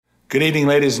Good evening,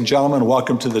 ladies and gentlemen.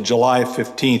 Welcome to the July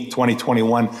 15th,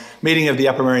 2021 meeting of the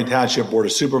Upper Merion Township Board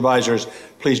of Supervisors.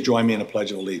 Please join me in a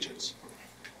pledge of allegiance.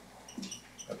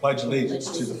 I pledge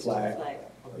allegiance to the flag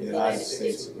of the United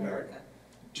States of America,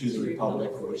 to the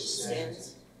republic for which it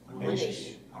stands, one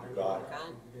nation, under God,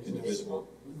 indivisible,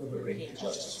 with liberty and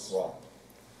justice for all.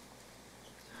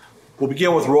 We'll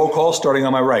begin with roll call, starting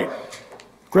on my right.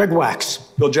 Greg Wax.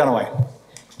 Bill Genoway.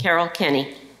 Carol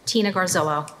Kenny. Tina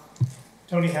Garzillo.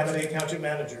 Tony Halliday, Township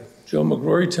Manager. Joe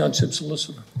McGrory, Township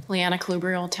Solicitor. Leanna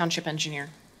Klubriel, Township Engineer.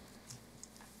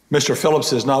 Mr.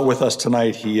 Phillips is not with us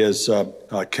tonight. He is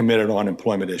committed on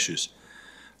employment issues.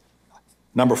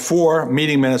 Number 4,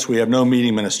 meeting minutes. We have no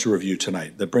meeting minutes to review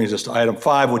tonight. That brings us to item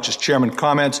 5, which is Chairman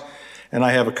comments. And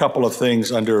I have a couple of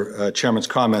things under Chairman's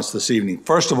comments this evening.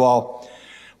 First of all,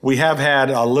 we have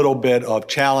had a little bit of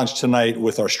challenge tonight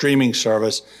with our streaming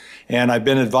service. And I've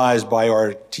been advised by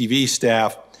our TV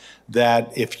staff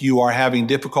that if you are having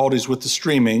difficulties with the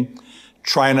streaming,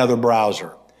 try another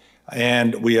browser.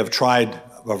 And we have tried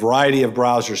a variety of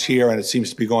browsers here, and it seems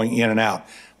to be going in and out.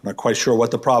 I'm not quite sure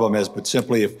what the problem is, but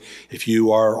simply if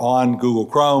you are on Google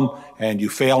Chrome and you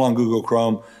fail on Google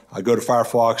Chrome, go to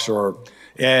Firefox or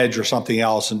Edge or something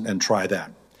else and try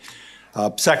that.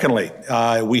 Secondly,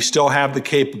 we still have the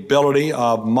capability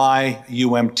of My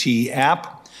UMT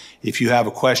app. If you have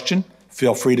a question,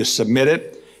 feel free to submit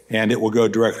it, and it will go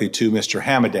directly to Mr.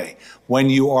 Hamaday. When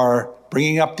you are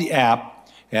bringing up the app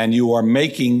and you are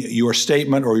making your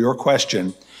statement or your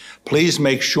question, please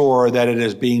make sure that it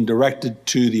is being directed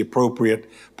to the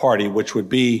appropriate party, which would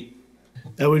be?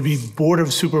 That would be Board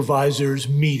of Supervisors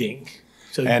meeting.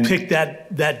 So And pick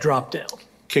that drop down.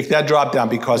 Kick that drop down,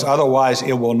 because otherwise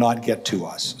it will not get to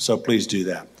us. So please do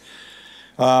that.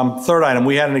 Third item,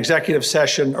 we had an executive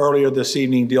session earlier this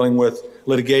evening dealing with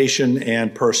litigation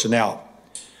and personnel.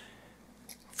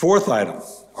 Fourth item,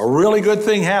 a really good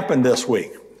thing happened this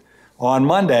week. On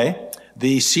Monday,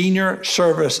 the Senior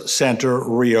Service Center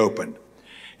reopened.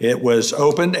 It was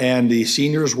opened and the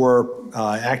seniors were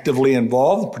actively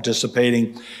involved,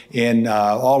 participating in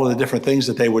all of the different things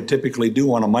that they would typically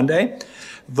do on a Monday.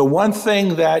 The one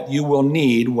thing that you will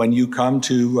need when you come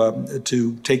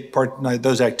to take part in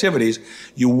those activities,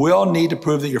 you will need to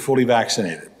prove that you're fully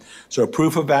vaccinated. So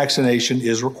proof of vaccination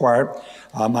is required.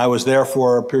 I was there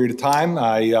for a period of time.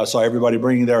 I saw everybody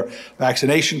bringing their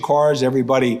vaccination cards,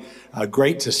 everybody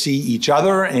great to see each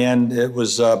other, and it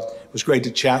was great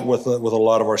to chat with a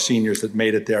lot of our seniors that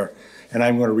made it there. And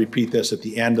I'm going to repeat this at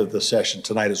the end of the session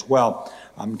tonight as well,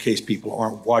 in case people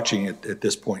aren't watching it at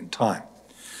this point in time.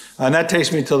 And that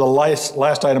takes me to the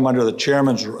last item under the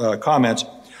chairman's comments.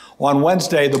 On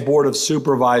Wednesday, the Board of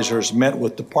Supervisors met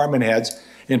with department heads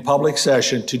in public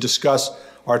session to discuss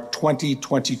our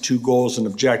 2022 goals and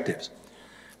objectives.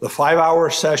 The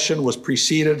 5-hour session was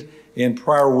preceded in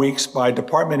prior weeks by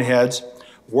department heads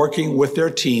working with their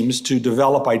teams to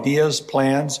develop ideas,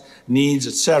 plans, needs,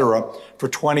 etc. for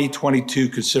 2022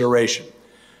 consideration.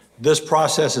 This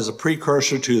process is a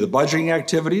precursor to the budgeting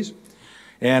activities.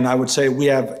 And I would say we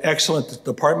have excellent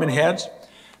department heads.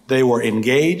 They were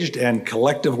engaged and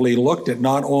collectively looked at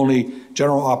not only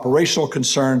general operational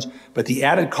concerns, but the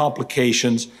added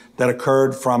complications that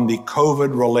occurred from the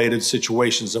COVID-related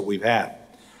situations that we've had.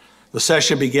 The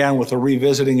session began with a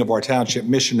revisiting of our township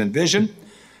mission and vision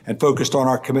and focused on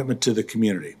our commitment to the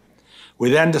community. We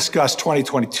then discussed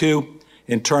 2022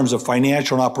 in terms of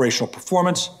financial and operational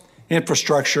performance,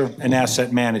 infrastructure, and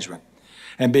asset management,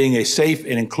 and being a safe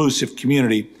and inclusive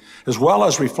community, as well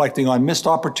as reflecting on missed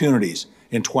opportunities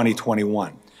in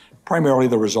 2021, primarily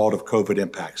the result of COVID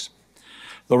impacts.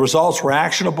 The results were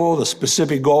actionable. The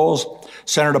specific goals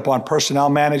centered upon personnel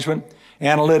management,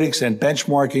 analytics and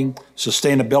benchmarking,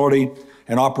 sustainability,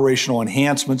 and operational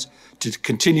enhancements to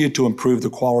continue to improve the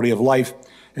quality of life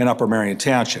in Upper Merion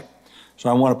Township. So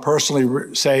I want to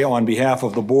personally say on behalf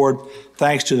of the board,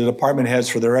 thanks to the department heads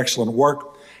for their excellent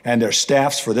work and their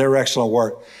staffs for their excellent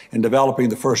work in developing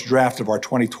the first draft of our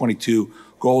 2022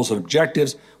 goals and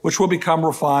objectives, which will become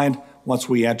refined once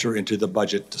we enter into the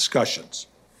budget discussions.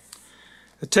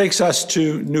 It takes us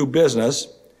to new business,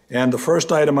 and the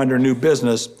first item under new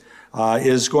business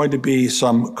is going to be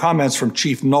some comments from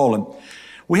Chief Nolan.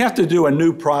 We have to do a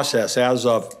new process as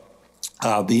of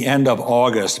the end of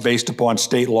August based upon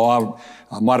state law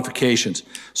modifications.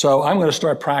 So I'm going to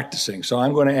start practicing. So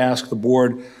I'm going to ask the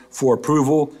board for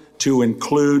approval to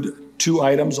include 2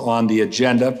 items on the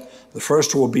agenda. The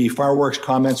first will be fireworks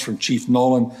comments from Chief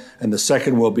Nolan, and the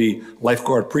second will be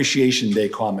Lifeguard Appreciation Day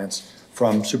comments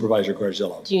from Supervisor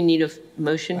Garzillo. Do you need a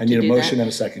motion to I need do a motion that? and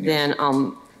a second. Yes. Then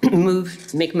I'll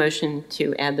make motion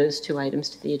to add those 2 items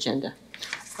to the agenda.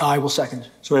 I will second.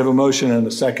 So we have a motion and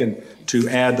a second to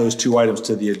add those two items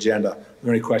to the agenda. Are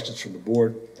there any questions from the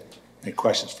board? Any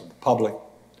questions from the public?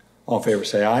 All in favor,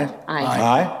 say aye. Aye.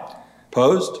 Aye.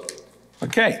 Opposed?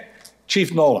 Okay.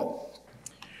 Chief Nolan.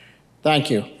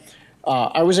 Thank you.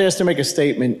 I was asked to make a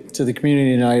statement to the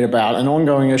community tonight about an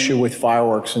ongoing issue with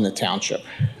fireworks in the township.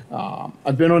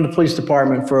 I've been on the police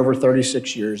department for over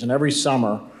 36 years, and every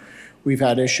summer we've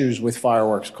had issues with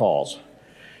fireworks calls.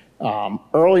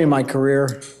 Early in my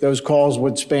career, those calls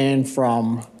would span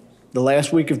from the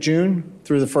last week of June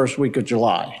through the first week of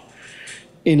July.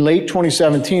 In late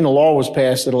 2017, a law was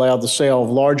passed that allowed the sale of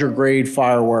larger grade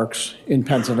fireworks in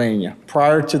Pennsylvania.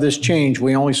 Prior to this change,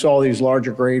 we only saw these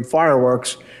larger grade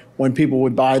fireworks when people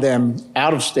would buy them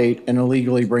out of state and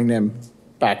illegally bring them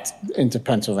back into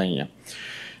Pennsylvania.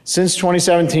 Since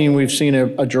 2017, we've seen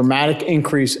a dramatic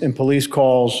increase in police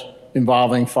calls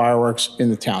involving fireworks in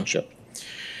the township.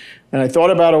 And I thought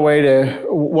about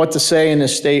what to say in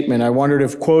this statement. I wondered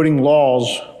if quoting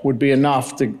laws would be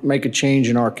enough to make a change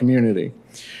in our community.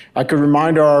 I could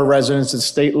remind our residents that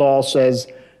state law says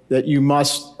that you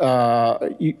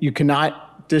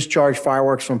cannot discharge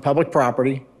fireworks from public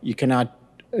property. You cannot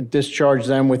discharge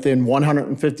them within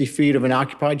 150 feet of an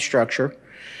occupied structure.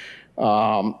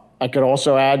 I could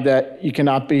also add that they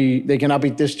cannot be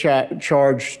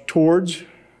discharged towards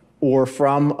or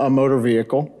from a motor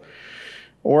vehicle.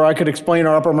 Or I could explain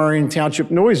our Upper Merion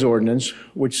Township noise ordinance,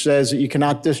 which says that you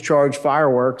cannot discharge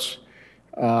fireworks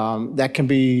that can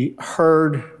be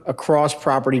heard across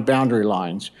property boundary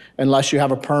lines unless you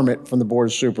have a permit from the Board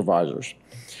of Supervisors.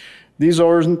 These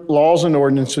laws and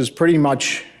ordinances pretty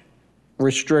much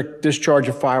restrict discharge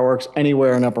of fireworks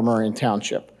anywhere in Upper Merion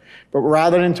Township. But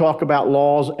rather than talk about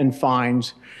laws and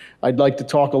fines, I'd like to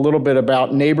talk a little bit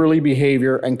about neighborly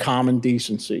behavior and common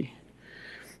decency.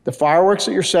 The fireworks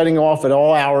that you're setting off at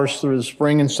all hours through the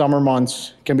spring and summer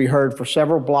months can be heard for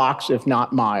several blocks, if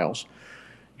not miles.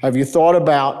 Have you thought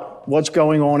about what's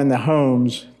going on in the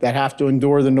homes that have to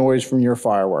endure the noise from your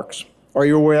fireworks? Are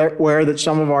you aware that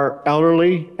some of our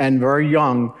elderly and very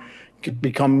young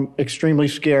become extremely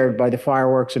scared by the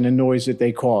fireworks and the noise that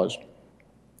they cause?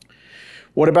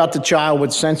 What about the child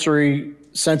with sensory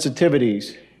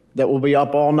sensitivities that will be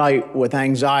up all night with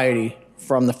anxiety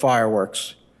from the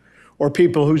fireworks? Or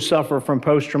people who suffer from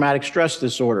post-traumatic stress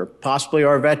disorder, possibly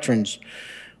our veterans?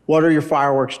 What are your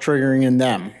fireworks triggering in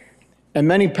them? And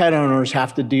many pet owners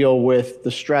have to deal with the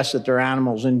stress that their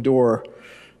animals endure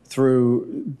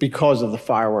because of the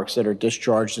fireworks that are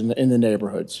discharged in the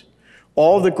neighborhoods.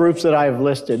 All the groups that I have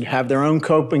listed have their own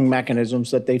coping mechanisms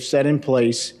that they've set in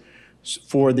place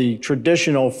for the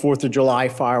traditional 4th of July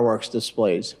fireworks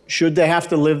displays. Should they have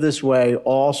to live this way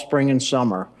all spring and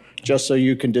summer just so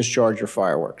you can discharge your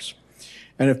fireworks?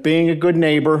 And if being a good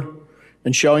neighbor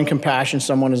and showing compassion to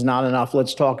someone is not enough,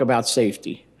 let's talk about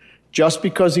safety. Just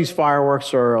because these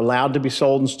fireworks are allowed to be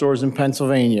sold in stores in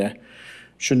Pennsylvania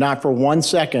should not for 1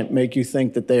 second make you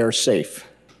think that they are safe.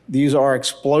 These are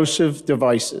explosive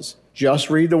devices. Just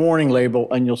read the warning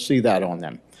label and you'll see that on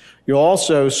them. You'll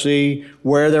also see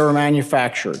where they were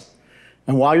manufactured.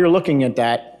 And while you're looking at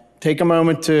that, take a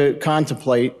moment to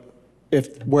contemplate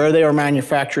if where they are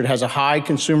manufactured has a high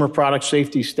consumer product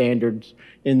safety standards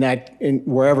in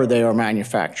wherever they are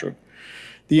manufactured.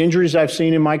 The injuries I've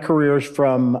seen in my careers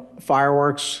from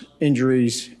fireworks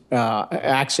injuries,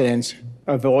 accidents,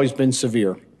 have always been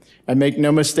severe. And make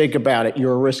no mistake about it,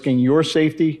 you're risking your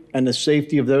safety and the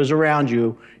safety of those around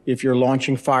you if you're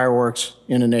launching fireworks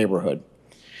in a neighborhood.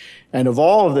 And if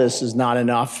all of this is not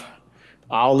enough,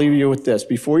 I'll leave you with this.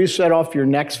 Before you set off your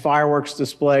next fireworks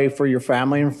display for your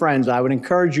family and friends, I would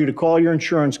encourage you to call your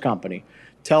insurance company,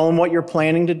 tell them what you're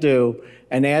planning to do,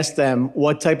 and ask them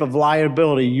what type of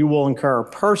liability you will incur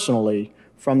personally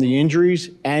from the injuries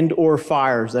and or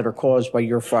fires that are caused by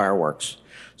your fireworks.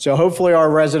 So hopefully our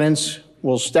residents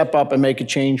will step up and make a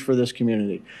change for this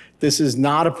community. This is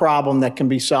not a problem that can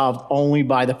be solved only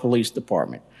by the police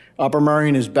department. Upper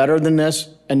Merion is better than this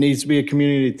and needs to be a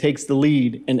community that takes the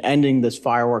lead in ending this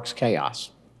fireworks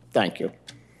chaos. Thank you.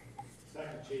 Thank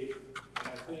you, Chief. And I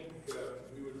think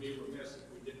we would be remiss if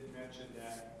we didn't mention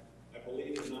that I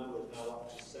believe the number is now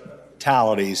up to 7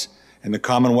 fatalities in the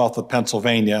Commonwealth of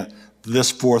Pennsylvania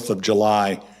this 4th of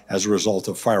July as a result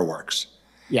of fireworks.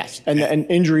 Yes, and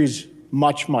injuries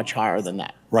much, much higher than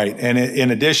that. Right. And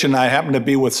in addition, I happened to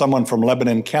be with someone from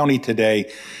Lebanon County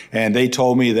today, and they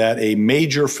told me that a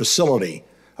major facility,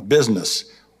 a business,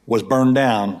 was burned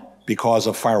down because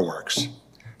of fireworks.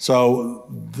 So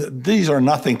these are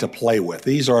nothing to play with.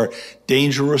 These are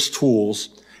dangerous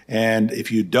tools, and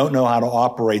if you don't know how to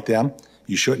operate them,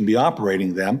 you shouldn't be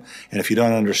operating them. And if you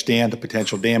don't understand the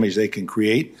potential damage they can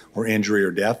create, or injury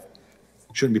or death,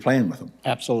 you shouldn't be playing with them.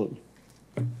 Absolutely.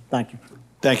 Thank you.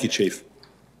 Thank you, Chief.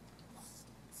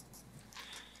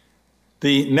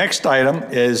 The next item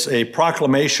is a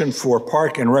proclamation for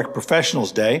Park and Rec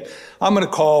Professionals Day. I'm going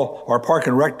to call our Park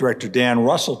and Rec Director, Dan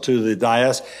Russell, to the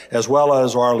dais, as well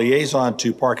as our liaison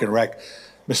to Park and Rec,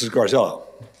 Mrs. Garzello.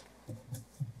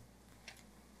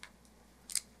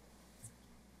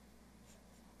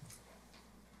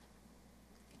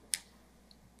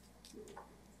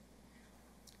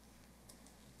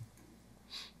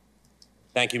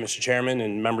 Thank you, Mr. Chairman,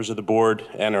 and members of the board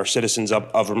and our citizens of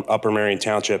Upper Merion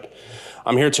Township.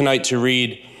 I'm here tonight to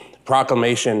read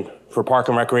proclamation for Park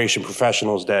and Recreation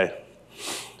Professionals Day.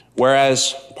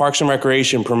 Whereas Parks and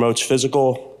Recreation promotes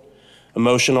physical,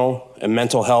 emotional, and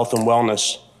mental health and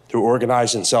wellness through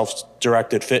organized and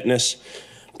self-directed fitness,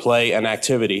 play, and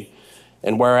activity.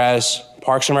 And whereas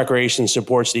Parks and Recreation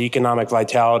supports the economic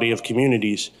vitality of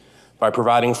communities by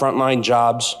providing frontline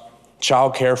jobs,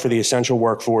 child care for the essential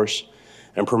workforce,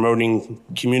 and promoting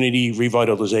community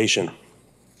revitalization.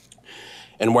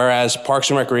 And whereas Parks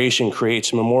and Recreation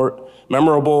creates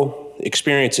memorable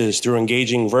experiences through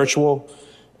engaging virtual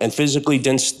and physically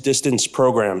distanced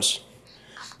programs,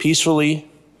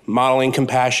 peacefully modeling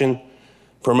compassion,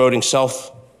 promoting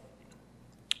self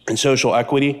and social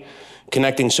equity,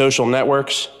 connecting social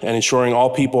networks, and ensuring all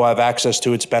people have access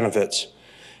to its benefits.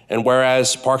 And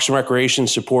whereas Parks and Recreation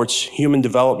supports human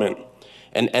development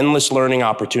and endless learning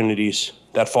opportunities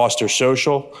that foster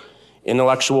social,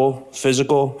 intellectual,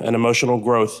 physical, and emotional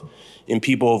growth in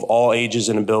people of all ages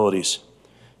and abilities.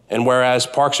 And whereas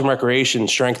Parks and Recreation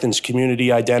strengthens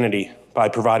community identity by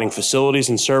providing facilities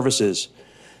and services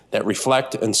that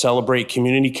reflect and celebrate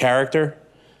community character,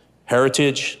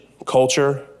 heritage,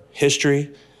 culture,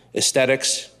 history,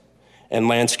 aesthetics, and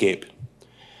landscape.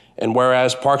 And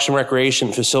whereas Parks and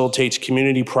Recreation facilitates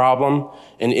community problem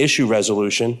and issue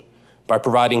resolution by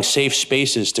providing safe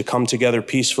spaces to come together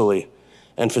peacefully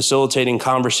and facilitating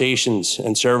conversations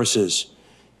and services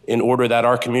in order that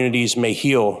our communities may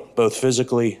heal both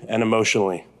physically and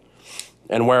emotionally.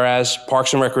 And whereas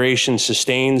Parks and Recreation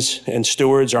sustains and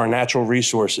stewards our natural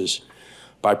resources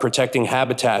by protecting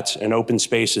habitats and open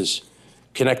spaces,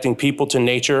 connecting people to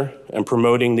nature, and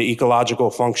promoting the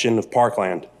ecological function of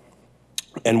parkland.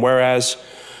 And whereas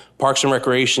Parks and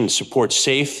Recreation supports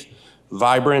safe,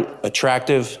 vibrant,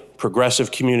 attractive, progressive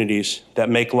communities that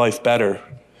make life better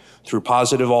through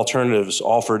positive alternatives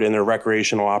offered in their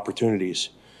recreational opportunities.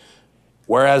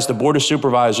 Whereas the Board of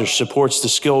Supervisors supports the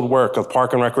skilled work of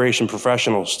Park and Recreation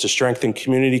professionals to strengthen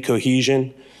community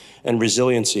cohesion and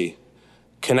resiliency,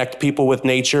 connect people with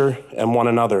nature and one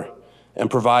another, and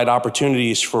provide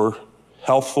opportunities for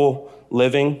healthful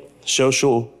living,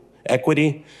 social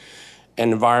equity,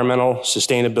 and environmental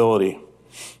sustainability.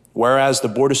 Whereas the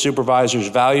Board of Supervisors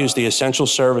values the essential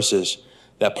services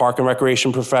that Park and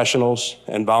Recreation professionals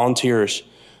and volunteers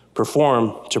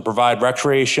perform to provide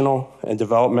recreational and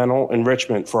developmental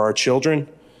enrichment for our children,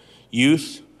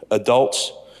 youth,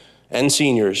 adults, and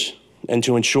seniors, and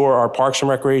to ensure our parks and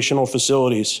recreational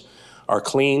facilities are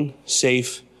clean,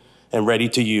 safe, and ready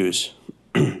to use.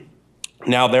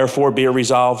 Now, therefore, be it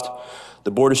resolved,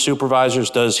 the Board of Supervisors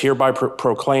does hereby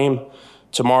proclaim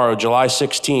tomorrow, July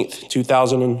 16th,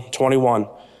 2021,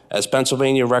 as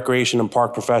Pennsylvania Recreation and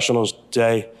Park Professionals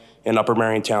Day in Upper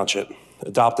Merion Township.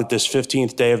 Adopted this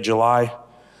 15th day of July,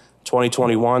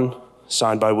 2021,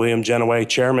 signed by William Genoway,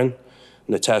 Chairman,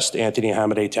 and attest Anthony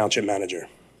Hamaday, Township Manager.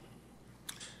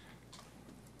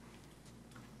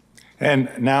 And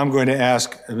now I'm going to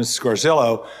ask Mrs.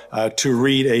 Garzello to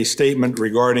read a statement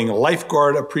regarding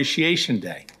Lifeguard Appreciation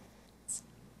Day.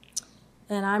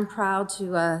 And I'm proud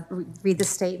to read the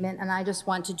statement, and I just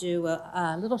want to do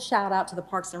a little shout out to the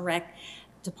Parks and Rec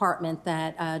Department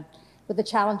that with the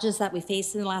challenges that we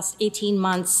faced in the last 18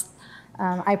 months,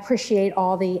 I appreciate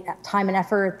all the time and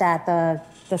effort that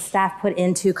the staff put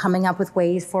into coming up with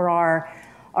ways for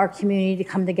our community to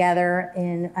come together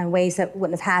in ways that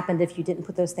wouldn't have happened if you didn't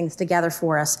put those things together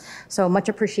for us. So much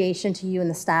appreciation to you and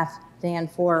the staff, Dan,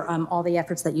 for all the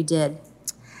efforts that you did.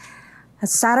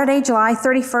 Saturday, July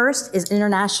 31st is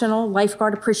International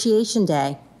Lifeguard Appreciation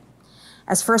Day.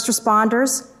 As first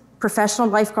responders, professional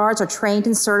lifeguards are trained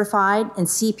and certified in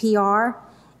CPR,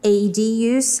 AED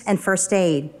use, and first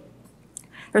aid.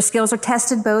 Their skills are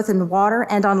tested both in water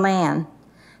and on land.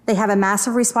 They have a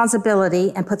massive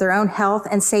responsibility and put their own health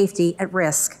and safety at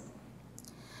risk,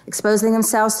 exposing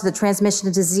themselves to the transmission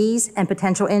of disease and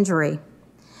potential injury.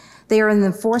 They are the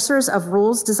enforcers of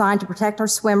rules designed to protect our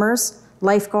swimmers,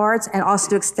 lifeguards, and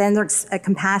also to extend their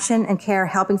compassion and care,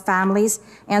 helping families,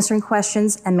 answering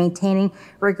questions, and maintaining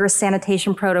rigorous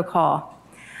sanitation protocol.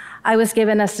 I was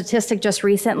given a statistic just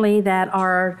recently that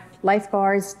our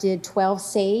lifeguards did 12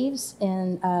 saves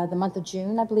in the month of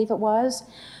June, I believe it was.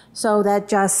 So that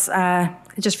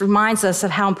just reminds us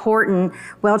of how important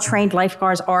well-trained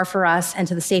lifeguards are for us and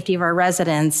to the safety of our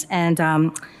residents. And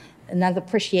another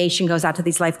appreciation goes out to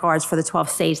these lifeguards for the 12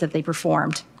 saves that they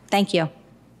performed. Thank you.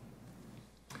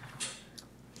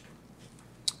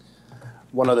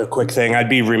 One other quick thing, I'd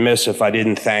be remiss if I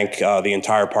didn't thank the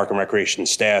entire Park and Recreation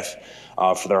staff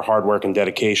for their hard work and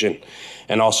dedication.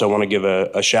 And also want to give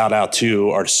a shout out to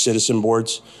our citizen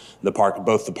boards,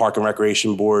 both the Park and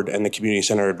Recreation Board and the Community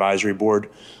Center Advisory Board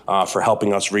for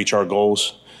helping us reach our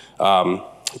goals.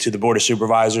 To the Board of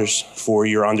Supervisors for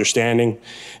your understanding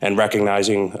and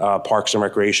recognizing Parks and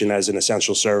Recreation as an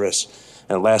essential service.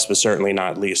 And last but certainly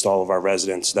not least, all of our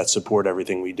residents that support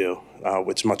everything we do.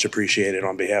 It's much appreciated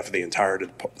on behalf of the entire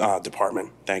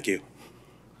department. Thank you.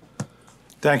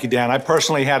 Thank you, Dan. I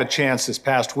personally had a chance this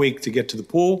past week to get to the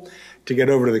pool, to get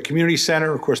over to the community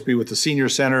center, of course, be with the senior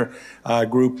center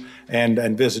group,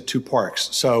 and visit 2 parks.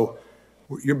 So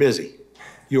you're busy.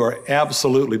 You are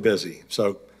absolutely busy.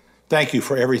 So thank you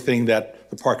for everything that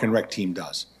the Park and Rec team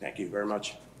does. Thank you very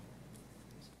much.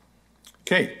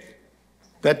 Okay.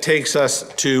 That takes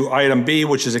us to item B,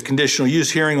 which is a conditional use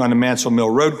hearing on the Mansell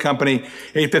Mill Road Company,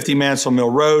 850 Mansell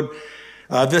Mill Road.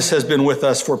 This has been with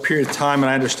us for a period of time, and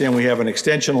I understand we have an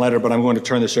extension letter, but I'm going to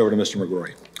turn this over to Mr.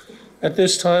 McGrory. At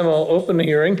this time, I'll open the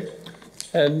hearing.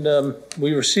 And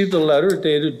we received a letter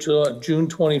dated June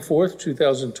 24th,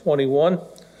 2021,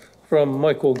 from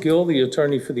Michael Gill, the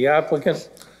attorney for the applicant,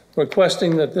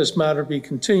 requesting that this matter be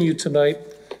continued tonight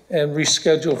and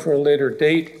rescheduled for a later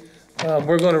date.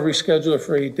 We're going to reschedule it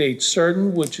for a date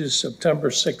certain, which is September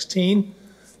 16,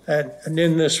 and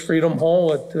in this Freedom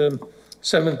Hall at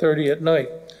 7:30 at night.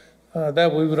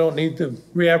 That way we don't need to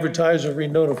re-advertise or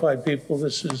re-notify people.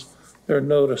 This is their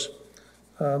notice.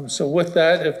 So with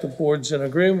that, if the board's in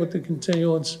agreement with the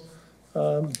continuance,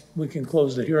 we can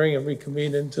close the hearing and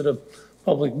reconvene into the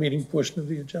public meeting portion of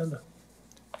the agenda.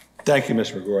 Thank you,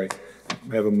 Mr. McGrory.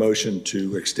 We have a motion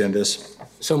to extend this.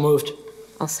 So moved.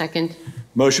 I'll second.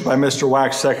 Motion by Mr.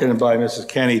 Wax, seconded by Mrs.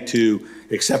 Kenny to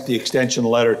accept the extension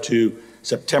letter to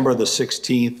September the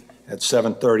 16th at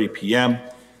 7:30 p.m.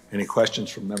 Any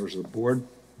questions from members of the board?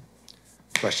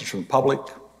 Questions from the public?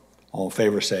 All in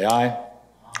favor say aye.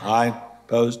 Aye.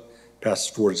 Opposed?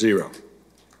 Passes 4-0.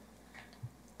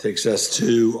 Takes us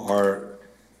to our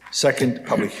second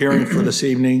public hearing for this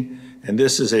evening, and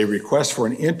this is a request for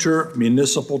an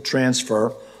intermunicipal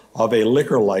transfer of a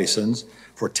liquor license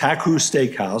for Taku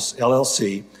Steakhouse,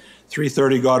 LLC,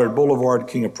 330 Goddard Boulevard,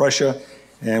 King of Prussia,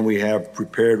 and we have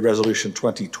prepared Resolution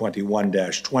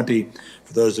 2021-20.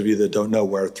 For those of you that don't know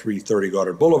where 330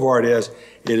 Goddard Boulevard is,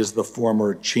 it is the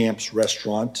former Champs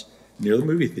Restaurant near the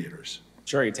movie theaters.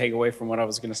 Sure, you take away from what I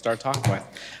was going to start talking with.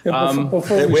 Yeah,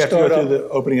 before We have to go through the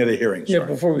opening of the hearing. Yeah, Sorry.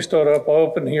 before we start up, I'll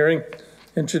open the hearing,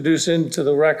 introduce into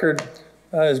the record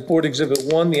as Board Exhibit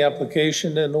 1, the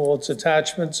application and all its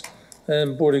attachments,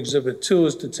 and Board Exhibit 2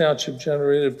 is the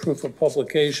township-generated proof of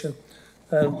publication.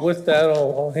 And with that,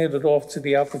 I'll hand it off to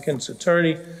the applicant's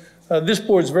attorney. This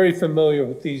board's very familiar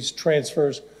with these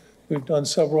transfers. We've done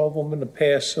several of them in the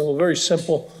past, so very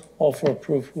simple, all for a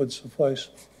proof would suffice.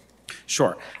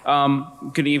 Sure.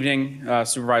 Good evening,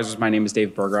 supervisors. My name is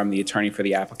Dave Berger. I'm the attorney for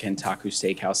the applicant, Taku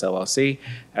Steakhouse, LLC.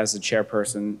 As the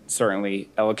chairperson certainly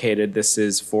allocated, this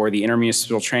is for the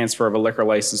intermunicipal transfer of a liquor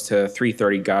license to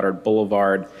 330 Goddard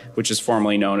Boulevard, which is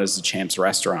formerly known as the Champs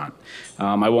Restaurant.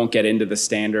 I won't get into the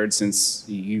standards since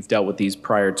you've dealt with these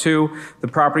prior to. The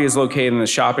property is located in the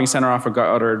shopping center off of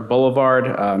Goddard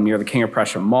Boulevard near the King of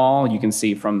Prussia Mall. You can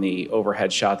see from the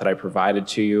overhead shot that I provided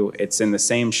to you, it's in the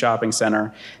same shopping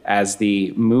center as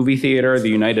the movie theater, the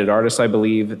United Artists, I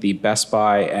believe, the Best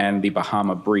Buy, and the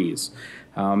Bahama Breeze.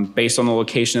 Based on the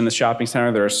location in the shopping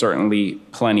center, there are certainly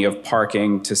plenty of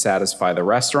parking to satisfy the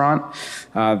restaurant.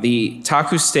 The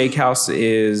Taku Steakhouse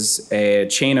is a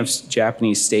chain of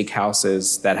Japanese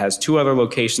steakhouses that has 2 other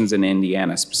locations in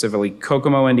Indiana, specifically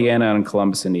Kokomo, Indiana, and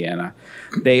Columbus, Indiana.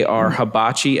 They are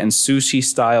hibachi and sushi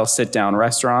style sit-down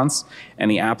restaurants,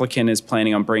 and the applicant is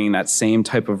planning on bringing that same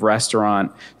type of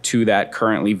restaurant to that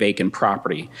currently vacant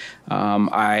property.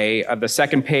 The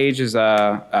second page is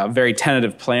a very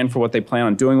tentative plan for what they plan plan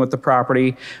on doing with the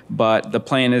property, but the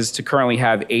plan is to currently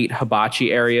have 8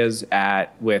 hibachi areas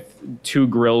with 2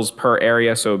 grills per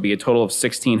area, so it would be a total of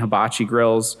 16 hibachi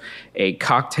grills, a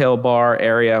cocktail bar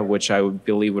area, which I would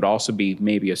believe would also be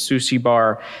maybe a sushi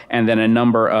bar, and then a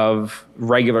number of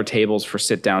regular tables for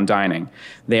sit-down dining.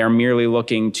 They are merely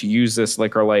looking to use this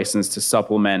liquor license to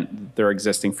supplement their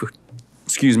existing food,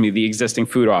 the existing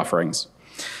food offerings.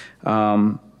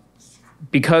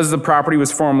 Because the property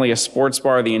was formerly a sports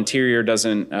bar, the interior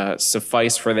doesn't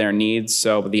suffice for their needs,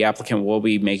 so the applicant will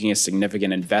be making a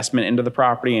significant investment into the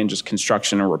property and just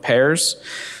construction and repairs.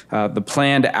 The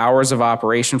planned hours of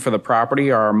operation for the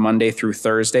property are Monday through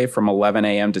Thursday from 11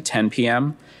 a.m. to 10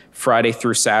 p.m., Friday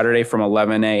through Saturday from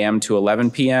 11 a.m. to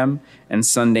 11 p.m., and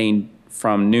Sunday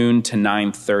from noon to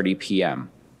 9:30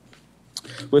 p.m.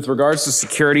 With regards to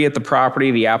security at the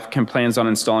property, the applicant plans on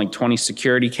installing 20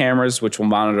 security cameras, which will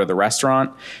monitor the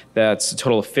restaurant. That's a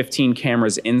total of 15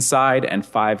 cameras inside and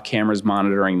 5 cameras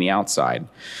monitoring the outside.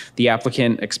 The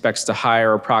applicant expects to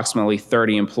hire approximately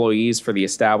 30 employees for the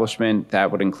establishment.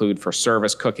 That would include for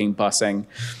service, cooking, busing.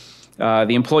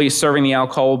 The employees serving the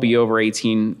alcohol will be over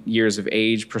 18 years of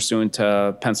age pursuant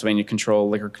to Pennsylvania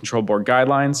Liquor Control Board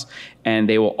guidelines, and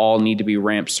they will all need to be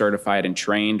RAMP certified and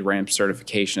trained. RAMP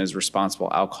certification is responsible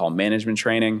alcohol management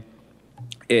training.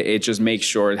 It just makes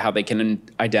sure how they can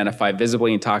identify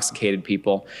visibly intoxicated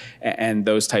people and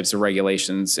those types of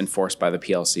regulations enforced by the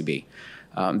PLCB.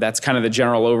 That's kind of the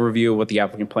general overview of what the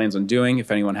applicant plans on doing.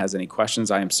 If anyone has any questions,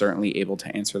 I am certainly able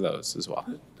to answer those as well.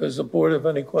 Does the board have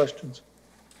any questions?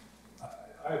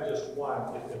 I have just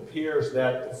one. It appears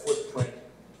that the footprint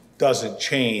doesn't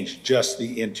change, just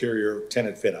the interior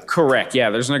tenant fit out. Correct, yeah,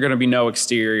 there's going to be no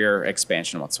exterior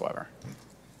expansion whatsoever.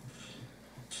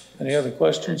 Any other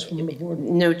questions from the board?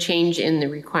 No change in the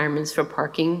requirements for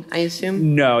parking, I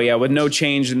assume? No, yeah, with no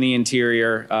change in the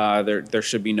interior, there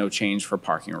should be no change for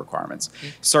parking requirements.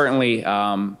 Certainly,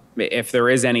 if there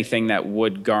is anything that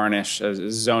would garnish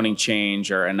a zoning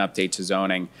change or an update to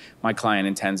zoning, my client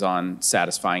intends on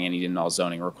satisfying any and all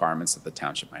zoning requirements that the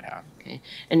township might have. Okay.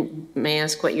 And may I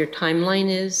ask what your timeline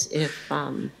is if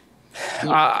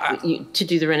to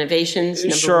do the renovations,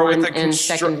 number Sure, one, with the and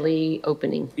secondly,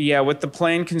 opening? Yeah, with the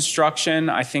planned construction,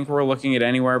 I think we're looking at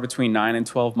anywhere between 9 and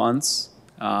 12 months.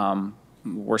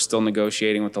 We're still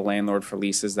negotiating with the landlord for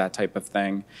leases, that type of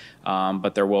thing.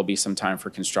 But there will be some time for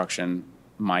construction.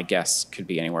 My guess could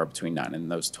be anywhere between 9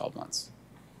 and those 12 months.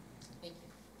 Thank you.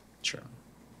 Sure.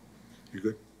 You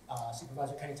good?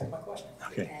 Supervisor Kenny took my question.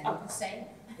 Okay. And same.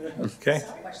 Okay.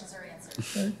 Questions are answered.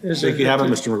 Thank you, have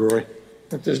it, Mr. McGrory.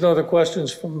 If there's no other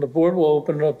questions from the board, we'll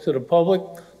open it up to the public.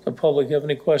 The public have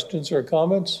any questions or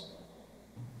comments?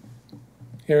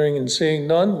 Hearing and seeing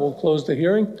none, we'll close the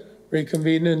hearing,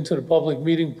 reconvene into the public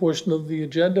meeting portion of the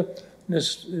agenda.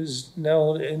 This is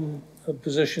now in a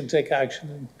position to take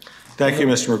action. Thank you,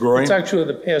 Mr. McGrory. It's actually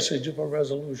the passage of a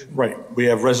resolution. Right. We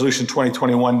have Resolution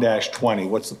 2021-20.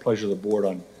 What's the pleasure of the board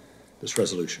on this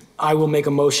resolution? I will make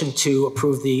a motion to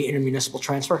approve the intermunicipal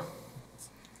transfer.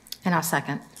 And I'll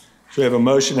second. So we have a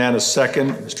motion and a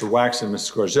second, Mr. Wax and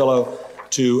Mrs. Garzillo,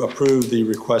 to approve the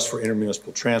request for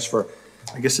intermunicipal transfer.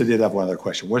 I guess I did have one other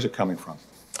question. Where's it coming from?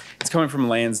 It's coming from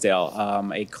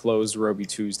Lansdale, a closed Roby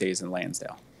Tuesdays in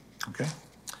Lansdale. Okay.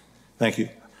 Thank you.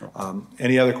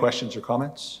 Any other questions or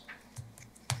comments?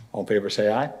 All in favor,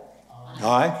 say aye.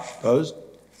 Aye. Opposed?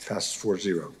 Passes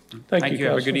 4-0. Thank you.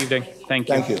 Have a good evening. Thank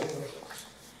you. Thank you.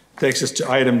 Takes us to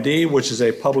item D, which is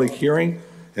a public hearing,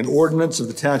 an ordinance of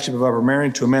the Township of Upper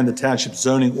Merion to amend the Township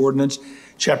zoning ordinance,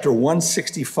 Chapter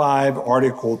 165,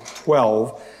 Article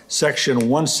 12, Section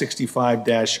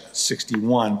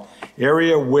 165-61,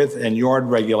 Area, Width, and Yard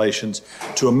Regulations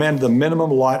to amend the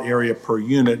minimum lot area per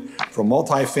unit for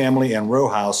multifamily and row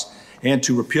house, and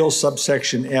to repeal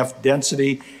subsection F,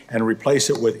 density, and replace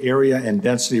it with area and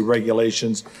density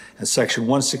regulations, and Section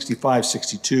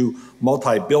 165-62,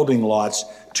 multi-building lots,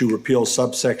 to repeal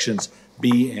subsections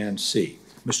B and C.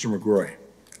 Mr. McGrory.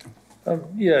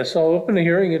 Yes, I'll open the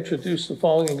hearing, introduce the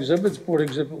following exhibits. Board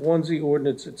Exhibit 1 is the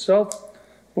ordinance itself.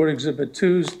 Board Exhibit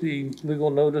 2 is the legal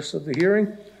notice of the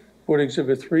hearing. Board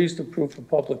Exhibit 3 is the proof of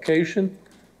publication.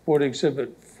 Board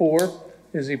Exhibit 4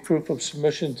 is the proof of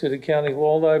submission to the County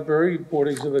Law Library. Board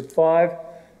Exhibit 5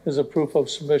 is a proof of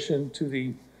submission to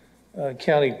the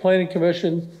County Planning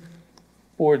Commission.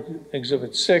 Board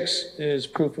Exhibit 6 is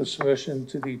proof of submission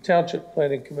to the Township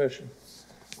Planning Commission.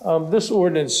 This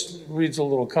ordinance reads a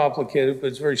little complicated, but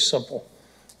it's very simple.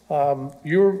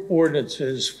 Your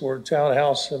ordinances for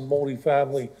townhouse and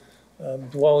multifamily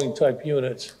dwelling type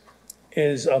units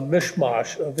is a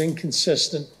mishmash of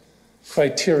inconsistent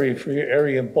criteria for your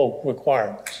area and bulk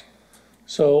requirements.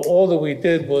 So all that we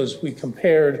did was we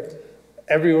compared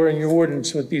everywhere in your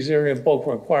ordinance with these area and bulk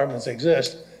requirements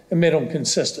exist and made them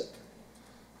consistent.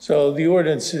 So the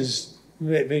ordinance is,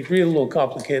 may read a little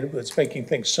complicated, but it's making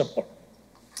things simpler.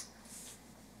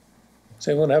 Does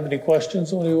anyone have any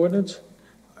questions on the ordinance?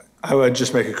 I would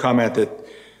just make a comment that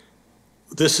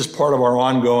this is part of our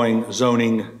ongoing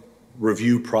zoning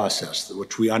review process,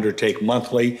 which we undertake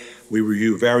monthly. We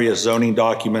review various zoning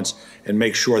documents and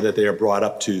make sure that they are brought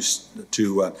up to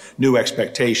new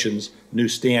expectations, new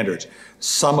standards.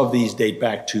 Some of these date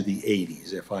back to the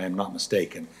 80s, if I am not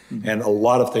mistaken. And a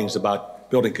lot of things about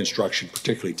building construction,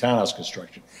 particularly townhouse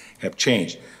construction, have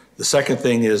changed. The second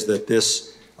thing is that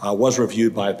this was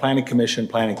reviewed by the Planning Commission.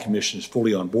 Planning Commission is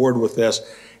fully on board with this.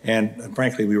 And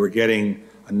frankly, we were getting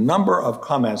a number of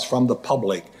comments from the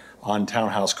public on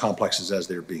townhouse complexes as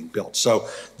they're being built. So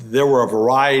there were a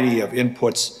variety of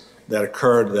inputs that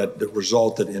occurred that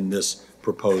resulted in this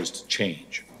proposed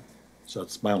change. So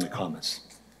it's my only comments.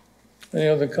 Any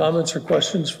other comments or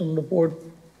questions from the board?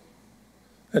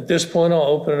 At this point, I'll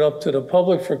open it up to the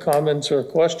public for comments or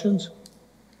questions.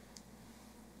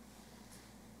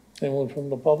 Anyone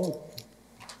from the public?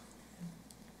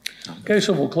 Okay,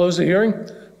 so we'll close the hearing,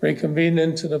 reconvene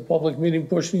into the public meeting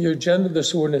portion of your agenda.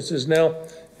 This ordinance is now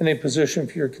in a position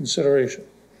for your consideration.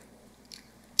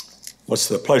 What's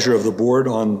the pleasure of the board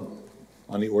on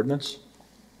the ordinance?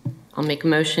 I'll make a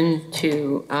motion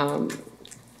to, go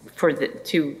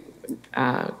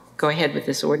ahead with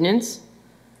this ordinance.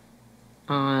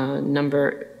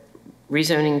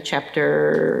 Rezoning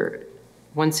chapter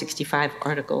 165,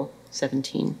 article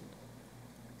 17.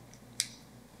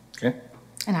 Okay.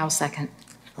 And I'll second.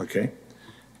 Okay.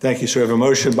 Thank you. So we have a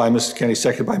motion by Mrs. Kenny,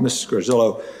 second by Mrs.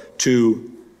 Garzillo to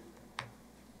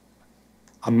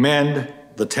amend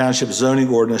the Township Zoning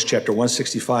Ordinance, Chapter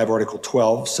 165, Article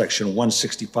 12, Section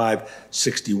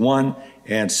 165-61,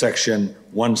 and Section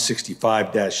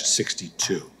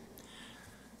 165-62.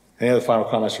 Any other final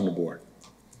comments from the board?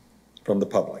 From the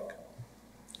public?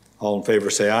 All in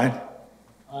favor, say aye.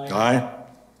 Aye. Aye.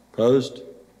 Opposed?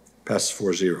 Passes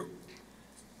 4-0.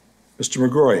 Mr.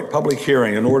 McGrory, public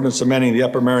hearing, an ordinance amending the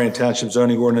Upper Merion Township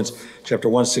Zoning Ordinance, Chapter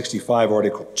 165,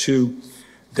 Article 2,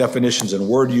 definitions and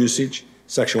word usage,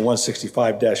 Section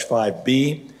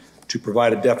 165-5B, to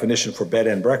provide a definition for bed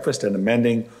and breakfast, and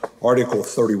amending Article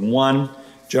 31,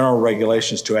 general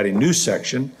regulations, to add a new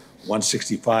section,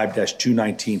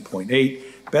 165-219.8,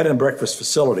 bed and breakfast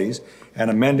facilities,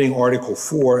 and amending Article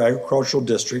 4, agricultural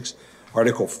districts,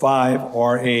 Article 5,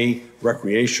 RA,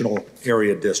 recreational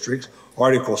area districts,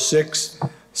 Article 6,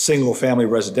 single-family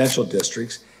residential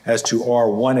districts, as to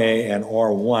R1A and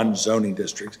R1 zoning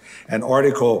districts, and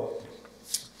Article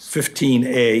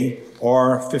 15A,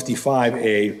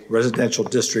 R55A residential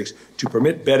districts to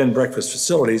permit bed and breakfast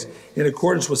facilities in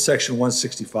accordance with Section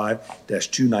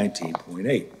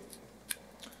 165-219.8.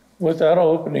 With that, I'll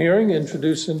open the hearing,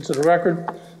 introduce into the record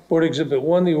Board Exhibit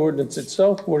 1, the ordinance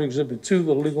itself, Board Exhibit 2,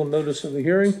 the legal notice of the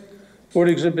hearing, Board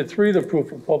Exhibit 3, the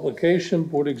proof of publication,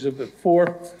 Board Exhibit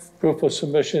 4, proof of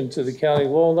submission to the County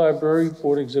Law Library,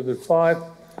 Board Exhibit 5,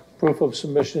 proof of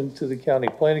submission to the County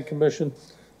Planning Commission,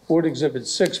 Board Exhibit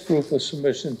 6, proof of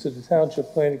submission to the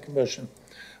Township Planning Commission.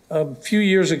 A few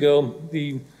years ago,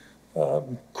 the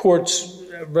courts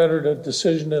rendered a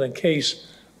decision in a case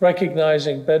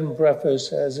recognizing bed and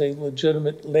breakfast as a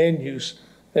legitimate land use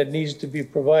that needs to be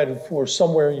provided for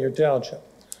somewhere in your township.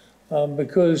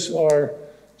 Because our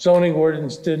zoning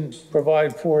ordinance didn't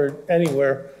provide for it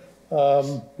anywhere,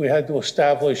 we had to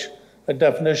establish a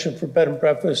definition for bed and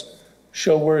breakfast,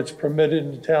 show where it's permitted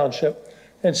in the township,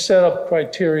 and set up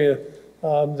criteria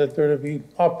that they're to be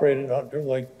operated under,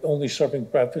 like only serving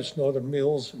breakfast, no other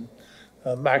meals, and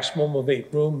a maximum of 8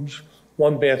 rooms,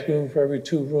 1 bathroom for every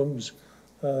 2 rooms,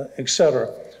 et cetera.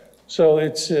 So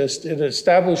it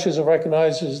establishes and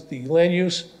recognizes the land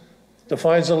use,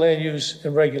 defines the land use,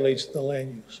 and regulates the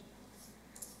land use.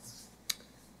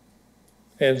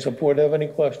 And does the board have any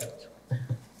questions?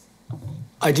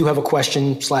 I do have a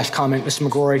question/comment, Mr.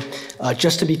 McGrory.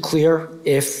 Just to be clear,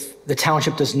 if the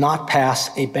township does not pass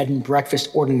a bed and breakfast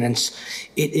ordinance,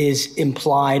 it is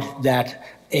implied that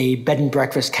a bed and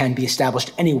breakfast can be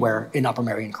established anywhere in Upper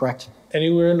Merion, correct?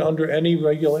 Anywhere and under any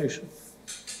regulation.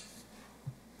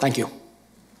 Thank you.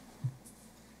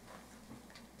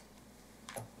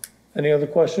 Any other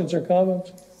questions or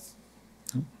comments?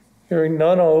 Hearing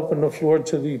none, I'll open the floor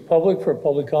to the public for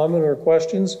public comment or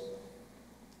questions.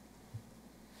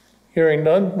 Hearing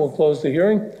none, we'll close the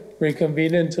hearing,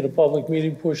 reconvene into the public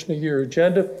meeting portion of your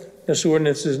agenda. This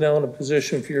ordinance is now in a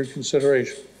position for your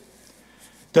consideration.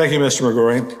 Thank you, Mr.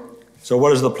 McGrory. So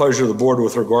what is the pleasure of the board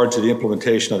with regard to the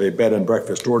implementation of a bed and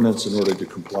breakfast ordinance in order to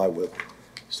comply with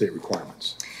state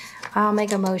requirements? I'll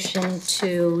make a motion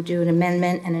to do an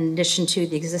amendment in addition to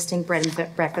the existing bread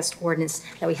and breakfast ordinance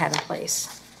that we have in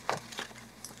place.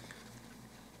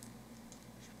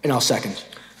 And I'll second.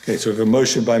 Okay, so we have a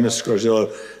motion by Mrs.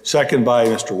 Garzillo, second by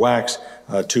Mr. Wax,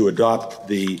 to adopt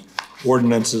the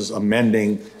ordinances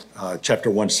amending Chapter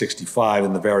 165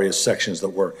 in the various sections that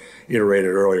were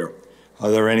iterated earlier. Are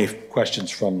there any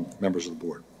questions from members of the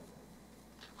board?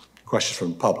 Questions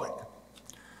from the public?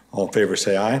 All in favor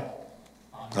say aye.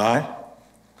 Aye.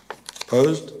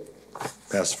 Opposed?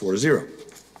 Passes 4-0.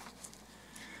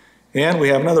 And we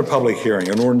have another public hearing,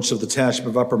 an ordinance of the Township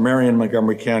of Upper Merion,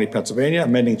 Montgomery County, Pennsylvania,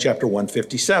 amending Chapter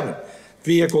 157,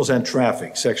 Vehicles and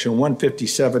Traffic. Section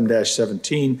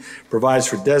 157-17 provides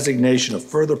for designation of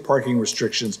further parking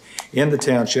restrictions in the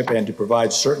township and to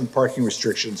provide certain parking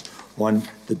restrictions on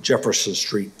the Jefferson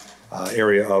Street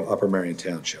area of Upper Merion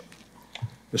Township.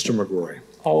 Mr. McGrory.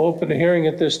 I'll open the hearing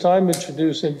at this time,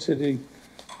 introduce into the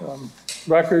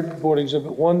record Board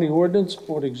Exhibit 1, the ordinance,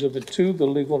 Board Exhibit 2, the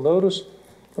legal notice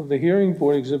of the hearing,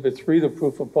 Board Exhibit 3, the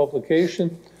proof of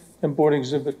publication, and Board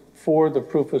Exhibit 4, the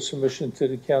proof of submission to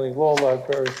the county law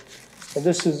library. And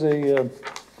this is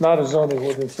not a zoning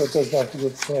ordinance, so it does not have to go to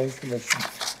the planning commission,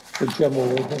 the general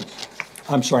ordinance.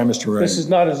 I'm sorry, Mr. Ray. This is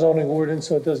not a zoning ordinance,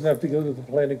 so it doesn't have to go to the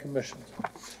planning commission.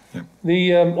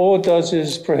 All it does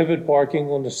is prohibit parking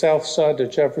on the south side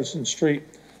of Jefferson Street,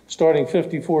 starting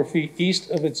 54 feet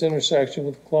east of its intersection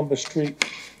with Columbus Street,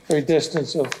 for a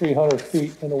distance of 300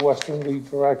 feet in a westerly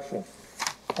direction.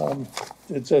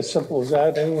 It's as simple as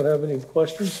that. Anyone have any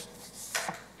questions?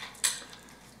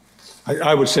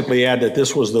 I would simply add that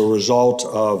this was the result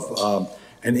of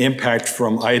an impact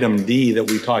from item D that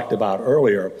we talked about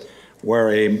earlier,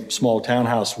 where a small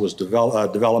townhouse was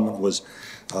development was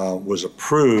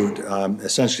approved.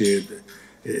 Essentially,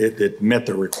 it met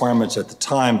the requirements at the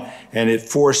time, and it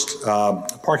forced a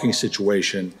parking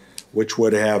situation which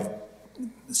would have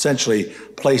essentially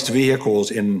placed vehicles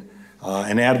in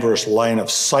an adverse line of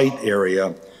sight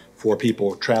area for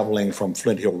people traveling from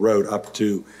Flint Hill Road up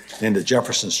to into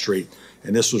Jefferson Street.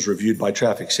 And this was reviewed by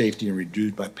Traffic Safety and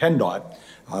reviewed by PennDOT,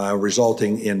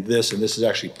 resulting in this, and this is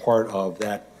actually part of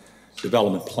that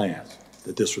development plan,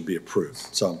 that this would be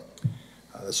approved. So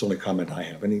that's the only comment I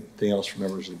have. Anything else from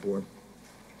members of the board?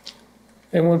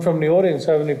 Anyone from the audience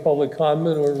have any public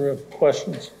comment or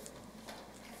questions?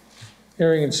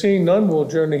 Hearing and seeing none, we'll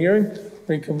adjourn the hearing,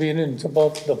 reconvene into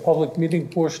the public meeting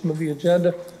portion of the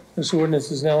agenda. This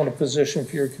ordinance is now in a position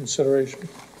for your consideration.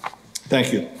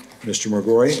 Thank you, Mr.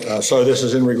 McGrory. So this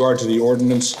is in regard to the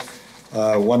ordinance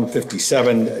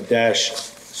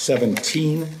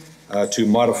 157-17 to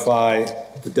modify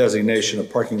the designation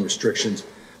of parking restrictions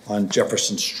on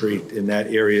Jefferson Street in that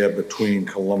area between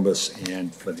Columbus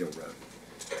and Flint Hill Road.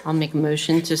 I'll make a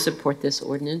motion to support this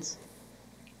ordinance.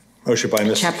 Motion by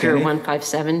Mrs. Chapter Kenny.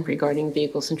 157 regarding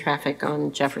vehicles and traffic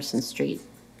on Jefferson Street.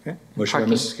 Okay. Motion by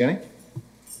Parking. Mrs. Kenny.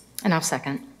 And I'll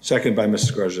second. Second by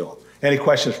Mrs. Garzillo. Any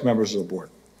questions from members of the board?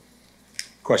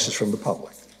 Questions from the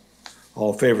public?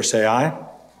 All in favor say aye.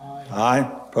 Aye. Aye.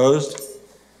 Opposed?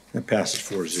 That passes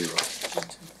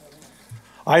 4-0.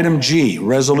 Item G,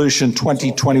 Resolution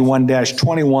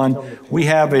 2021-21. We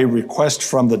have a request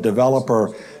from the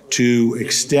developer to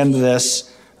extend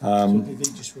this.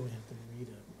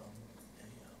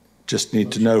 Just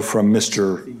need to know from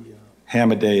Mr.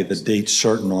 Hamaday the date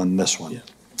certain on this one.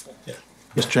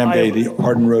 Mr. Hamaday, the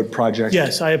Arden Road project?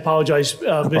 Yes, I apologize,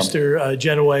 Mr.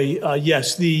 Genoway.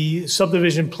 Yes, the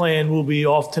subdivision plan will be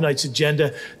off tonight's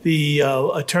agenda. The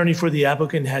attorney for the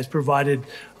applicant has provided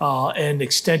an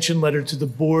extension letter to the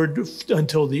board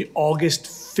until the August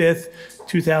 5th,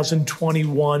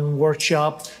 2021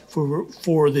 workshop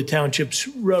for the township's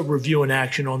review and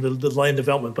action on the land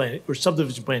development plan, or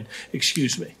subdivision plan,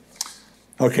 excuse me.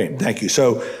 Okay, thank you.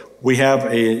 So we have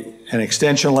an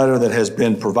extension letter that has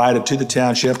been provided to the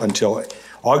township until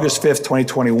August 5th,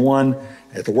 2021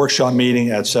 at the workshop meeting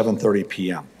at 7:30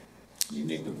 p.m. You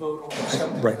need to vote on the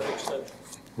second Right. extension.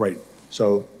 Right.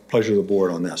 So pleasure of the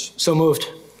board on this. So moved.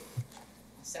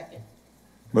 Second.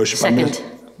 Motion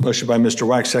by Mr.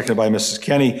 Wax, seconded by Mrs.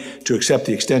 Kenny to accept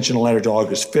the extension letter to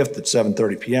August 5th at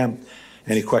 7:30 p.m.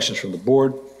 Any questions from the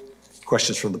board?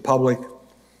 Questions from the public?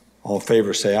 All in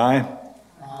favor say aye.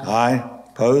 Aye.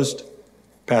 Opposed?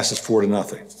 Passes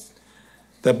 4-0.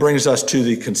 That brings us to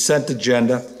the consent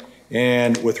agenda.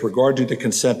 And with regard to the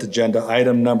consent agenda,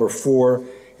 item number 4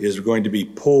 is going to be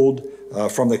pulled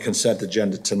from the consent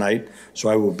agenda tonight. So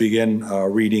I will begin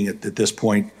reading it at this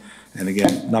point. And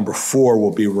again, number 4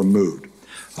 will be removed.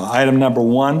 Item number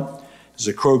 1 is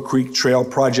a Crow Creek Trail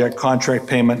Project contract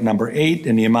payment number 8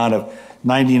 in the amount of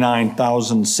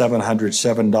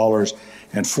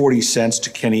 $99,707.40 to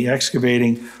Kenny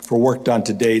Excavating for work done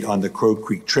to date on the Crow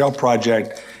Creek Trail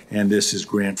Project, and this is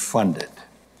grant funded.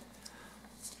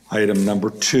 Item number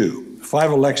 2,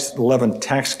 511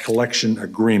 tax collection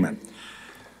agreement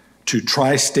to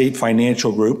Tri-State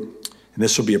Financial Group, and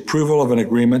this will be approval of an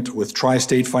agreement with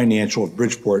Tri-State Financial of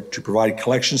Bridgeport to provide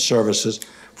collection services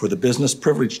for the business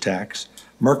privilege tax,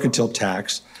 mercantile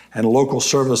tax, and local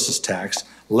services tax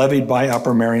levied by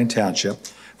Upper Merion Township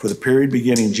for the period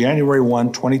beginning January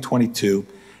 1, 2022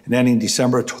 and ending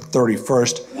December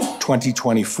 31st,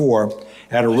 2024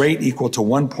 at a rate equal to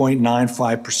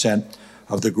 1.95%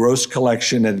 of the gross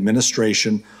collection and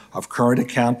administration of current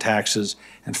account taxes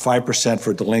and 5%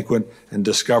 for delinquent and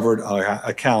discovered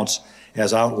accounts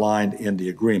as outlined in the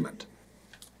agreement.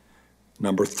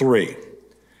 Number 3,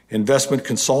 investment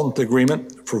consultant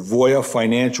agreement for Voya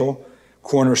Financial,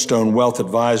 Cornerstone Wealth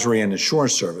Advisory and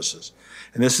Insurance Services.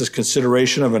 And this is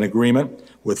consideration of an agreement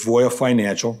with Voya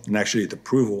Financial, and actually the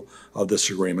approval of this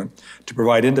agreement, to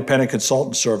provide independent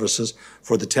consultant services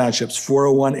for the township's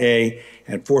 401A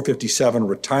and 457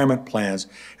 retirement plans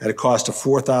at a cost of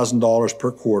 $4,000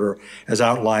 per quarter as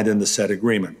outlined in the said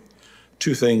agreement.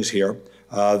 2 things here.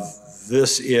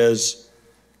 This is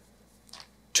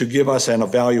to give us an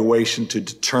evaluation to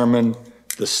determine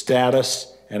the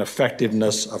status and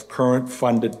effectiveness of current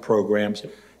funded programs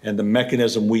and the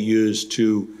mechanism we use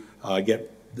to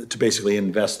basically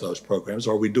invest those programs.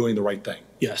 Are we doing the right thing?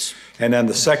 Yes. And then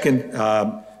the second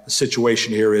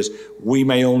situation here is we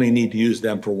may only need to use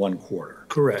them for 1 quarter.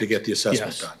 Correct. To get the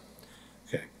assessment Yes. done.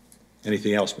 Okay.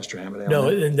 Anything else, Mr. Hammond? No,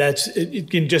 and that's,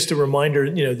 again, just a reminder,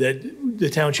 that the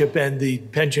township and the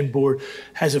pension board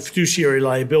has a fiduciary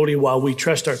liability while we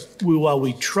trust our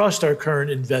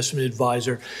current investment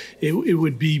advisor. It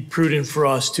would be prudent for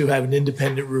us to have an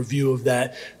independent review of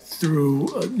that through,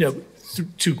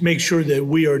 to make sure that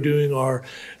we are doing our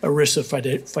ERISA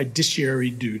fiduciary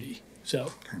duty.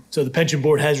 So the pension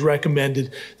board has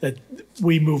recommended that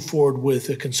we move forward with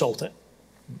a consultant.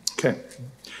 Okay.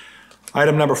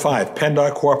 Item number 5,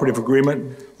 PennDOT Cooperative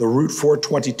Agreement, the Route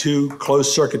 422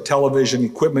 Closed Circuit Television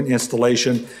Equipment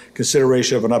Installation,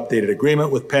 consideration of an updated agreement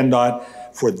with PennDOT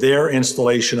for their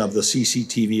installation of the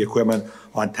CCTV equipment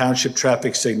on township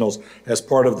traffic signals as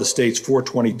part of the state's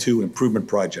 422 improvement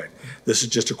project. This is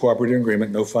just a cooperative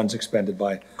agreement, no funds expended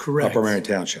by Correct. Upper Merion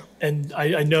Township. And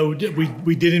I know that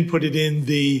we didn't put it in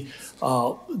the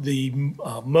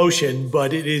motion,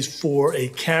 but it is for a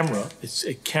camera. It's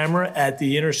a camera at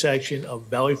the intersection of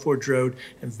Valley Forge Road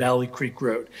and Valley Creek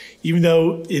Road. Even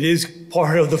though it is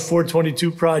part of the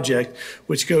 422 project,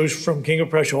 which goes from King of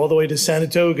Prussia all the way to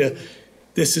Sanatoga,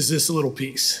 this is this little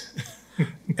piece.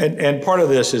 And part of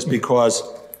this is because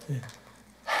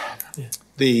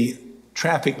the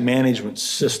traffic management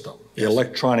system, the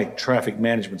electronic traffic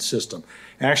management system,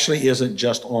 actually isn't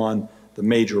just on the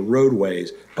major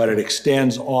roadways, but it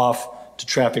extends off to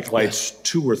traffic lights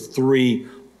 2 or 3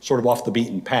 sort of off the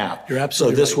beaten path. You're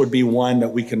absolutely So this right. would be one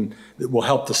that that will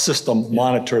help the system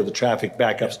monitor the traffic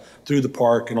backups through the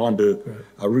park and onto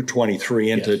Route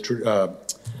 23 into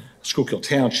Schuylkill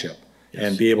Township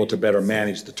and be able to better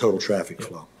manage the total traffic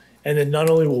flow. And then not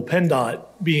only will PennDOT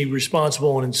be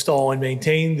responsible and install and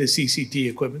maintain the CCT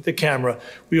equipment, the camera,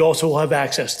 we also will have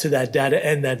access to that data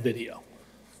and that video.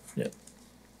 Yeah.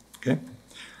 Okay.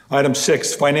 Item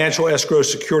 6, financial escrow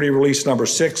security release number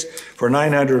 6 for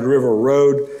 900 River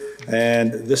Road.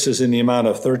 And this is in the amount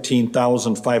of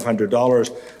 $13,500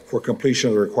 for completion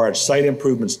of the required site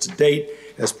improvements to date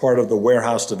as part of the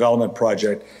warehouse development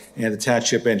project. And the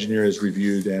township engineer has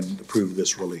reviewed and approved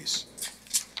this release.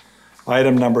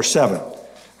 Item number 7,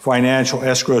 financial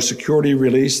escrow security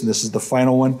release, and this is the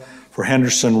final one for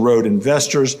Henderson Road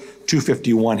Investors,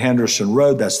 251 Henderson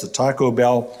Road, that's the Taco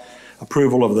Bell.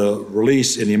 Approval of the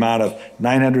release in the amount of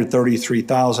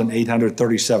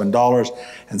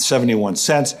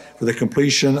 $933,837.71 for the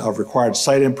completion of required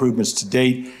site improvements to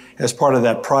date as part of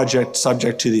that project,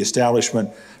 subject to the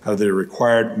establishment of the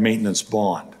required maintenance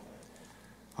bond.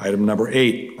 Item number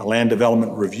 8, a land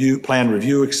development plan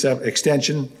review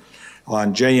extension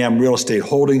on JM Real Estate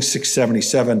Holdings,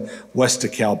 677 West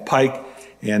DeKalb Pike,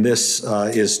 and this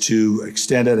is to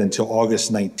extend it until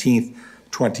August 19th,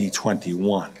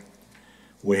 2021.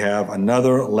 We have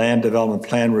another land development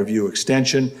plan review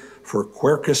extension for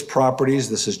Quercus Properties.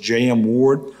 This is JM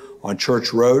Ward on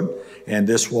Church Road, and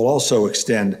this will also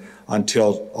extend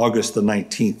until August the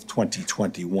 19th,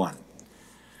 2021.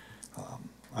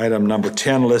 Item number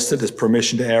 10 listed is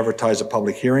permission to advertise a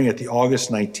public hearing at the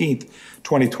August 19th,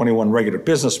 2021 regular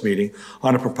business meeting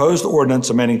on a proposed ordinance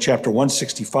amending Chapter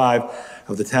 165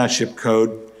 of the Township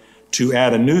Code to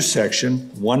add a new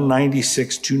section,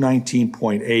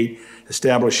 196-219.8,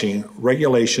 establishing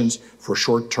regulations for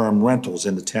short-term rentals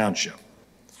in the township.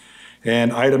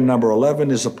 And item number 11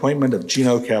 is appointment of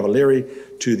Gino Cavalieri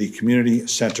to the Community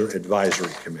Center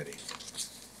Advisory Committee.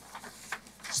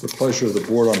 It's the pleasure of the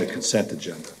board on the consent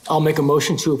agenda. I'll make a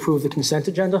motion to approve the consent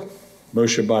agenda.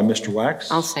 Motion by Mr. Wax.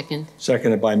 I'll second.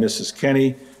 Seconded by Mrs.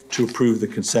 Kenny to approve the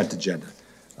consent agenda.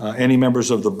 Any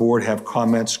members of the board have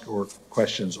comments or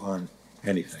questions on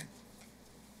anything?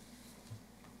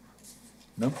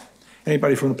 No?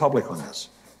 Anybody from the public on this?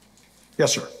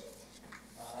 Yes, sir.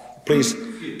 Please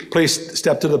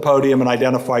step to the podium and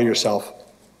identify yourself.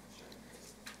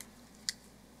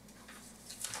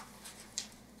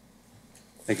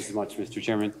 Thank you so much, Mr.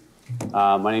 Chairman.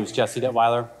 My name is Jesse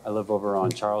Detweiler. I live over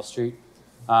on Charles Street.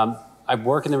 I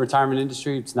work in the retirement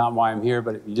industry. It's not why I'm here,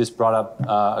 but you just brought up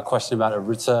a question about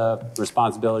ERISA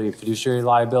responsibility and fiduciary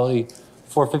liability.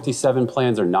 457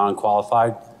 plans are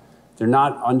non-qualified. They're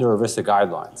not under ERISA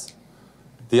guidelines.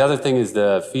 The other thing is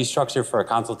the fee structure for a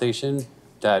consultation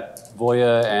that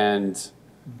Voya and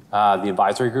the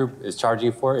advisory group is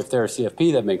charging for. If they're a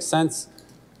CFP, that makes sense.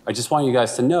 I just want you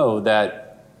guys to know that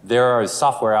there is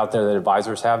software out there that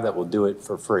advisors have that will do it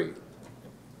for free.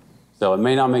 So it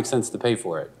may not make sense to pay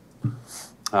for it.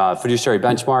 Fiduciary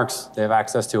benchmarks, they have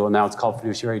access to, now it's called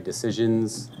Fiduciary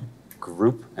Decisions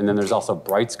Group. And then there's also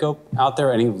Brightscope out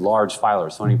there, any large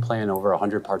filer, so any plan over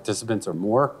 100 participants or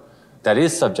more that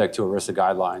is subject to ERISA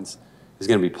guidelines is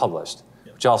going to be published.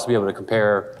 But you'll also be able to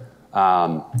compare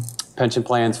pension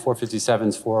plans,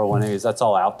 457s, 401as, that's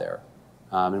all out there.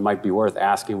 It might be worth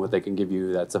asking what they can give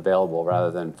you that's available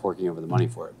rather than forking over the money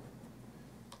for it.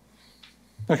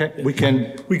 Okay, we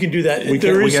can do that. We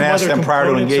can ask them prior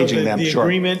to engaging them, The sure.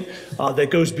 agreement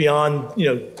that goes beyond,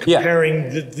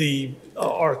 comparing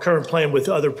our current plan with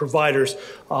other providers.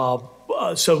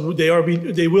 So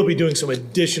they will be doing some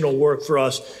additional work for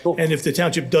us. Cool. And if the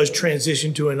township does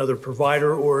transition to another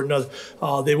provider or another,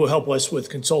 they will help us with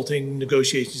consulting,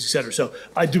 negotiations, et cetera. So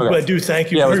I do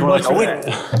thank you very much for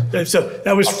that. So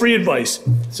that was free advice.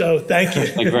 So thank you.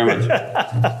 Thank you very much.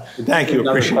 Thank you.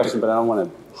 Another Appreciate question, but I don't want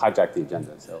to hijack the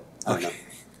agenda. So Okay.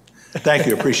 Thank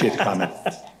you. Appreciate the comment.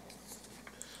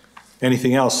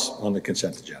 Anything else on the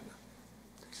consent agenda?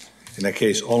 In that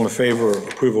case, all in favor of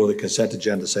approval of the consent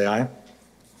agenda, say aye.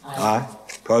 Aye.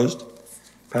 Opposed?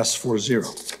 Passes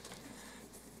 4-0.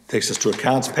 Takes us to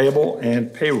accounts payable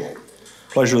and payroll.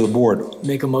 Pleasure of the board.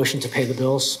 Make a motion to pay the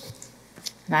bills.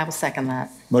 And I will second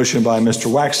that. Motion by Mr.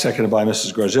 Wax, seconded by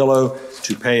Mrs. Garzillo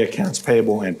to pay accounts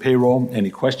payable and payroll. Any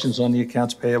questions on the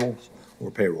accounts payable or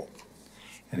payroll?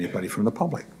 Anybody from the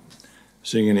public?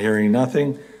 Seeing and hearing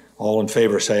nothing, all in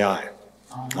favor say aye.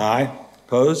 Aye.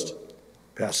 Opposed?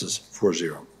 Passes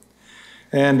 4-0.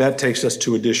 And that takes us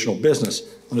to additional business. I'm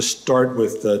going to start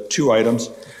with two items.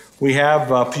 We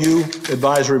have a few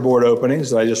advisory board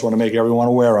openings that I just want to make everyone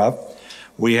aware of.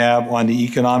 We have on the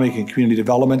Economic and Community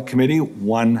Development Committee,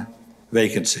 1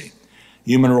 vacancy.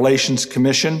 Human Relations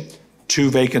Commission,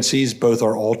 2 vacancies, both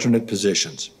are alternate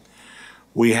positions.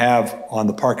 We have on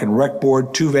the Park and Rec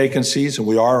Board 2 vacancies, and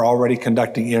we are already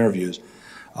conducting interviews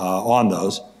on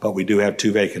those, but we do have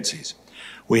 2 vacancies.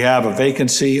 We have a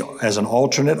vacancy as an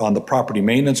alternate on the Property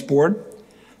Maintenance Board,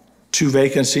 2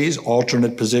 vacancies,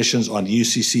 alternate positions on the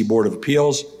UCC Board of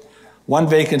Appeals, 1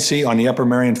 vacancy on the Upper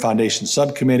Merion Foundation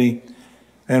Subcommittee,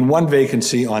 and 1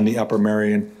 vacancy on the Upper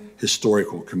Merion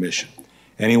Historical Commission.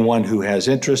 Anyone who has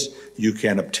interest, you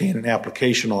can obtain an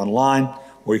application online,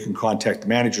 or you can contact the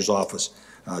manager's office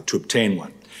to obtain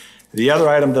one. The other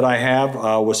item that I have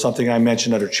was something I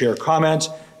mentioned under chair comments.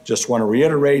 Just want to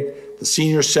reiterate, the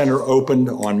Senior Center opened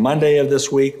on Monday of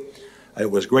this week. It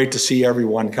was great to see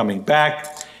everyone coming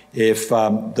back. If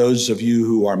those of you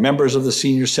who are members of the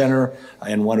Senior Center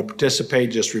and want to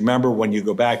participate, just remember when you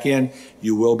go back in,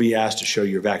 you will be asked to show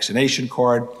your vaccination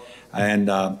card. And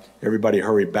everybody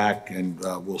hurry back, and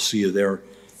we'll see you there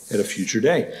at a future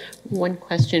day. One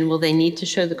question, will they need to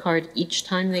show the card each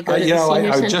time they go to the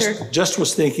senior center? I just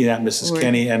was thinking that, Mrs.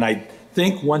 Kenny, and I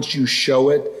think once you show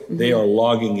it, they are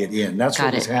logging it in. That's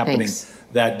what was happening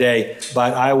that day.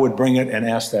 But I would bring it and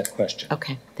ask that question.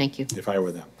 Okay, thank you. If I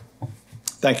were them.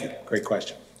 Thank you. Great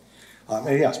question.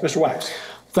 Anything else? Mr. Wax.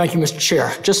 Thank you, Mr.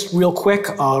 Chair. Just real quick,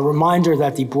 a reminder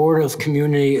that the Board of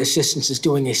Community Assistance is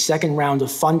doing a second round of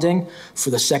funding for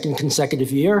the second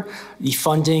consecutive year. The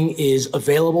funding is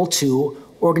available to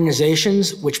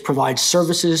organizations which provide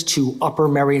services to Upper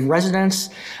Merion residents.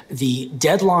 The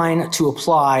deadline to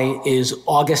apply is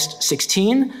August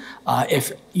 16.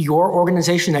 If your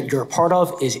organization that you're a part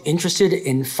of is interested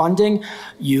in funding,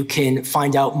 you can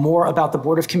find out more about the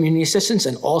Board of Community Assistance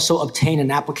and also obtain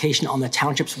an application on the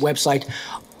township's website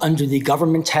under the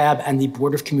Government tab and the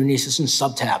Board of Community Assistance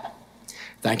sub-tab.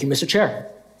 Thank you, Mr. Chair.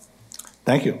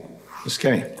 Thank you. Ms.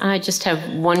 Kenny. I just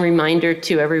have one reminder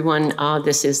to everyone.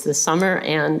 This is the summer,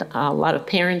 and a lot of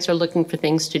parents are looking for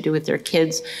things to do with their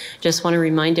kids. Just want to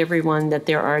remind everyone that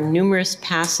there are numerous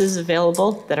passes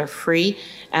available that are free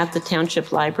at the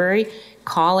Township Library.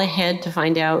 Call ahead to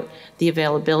find out the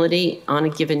availability on a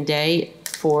given day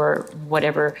for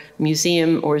whatever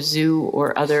museum or zoo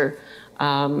or other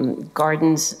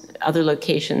gardens, other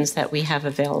locations that we have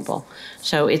available.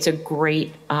 So it's a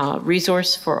great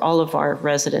resource for all of our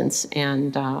residents.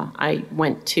 And I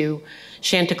went to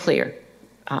Chanticleer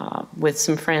with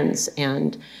some friends,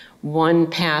 and one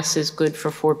pass is good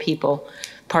for 4 people.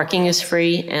 Parking is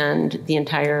free, and the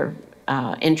entire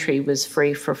entry was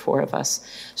free for 4 of us.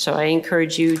 So I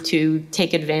encourage you to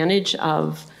take advantage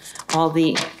of all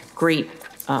the great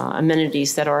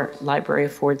amenities that our library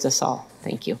affords us all.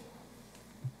 Thank you.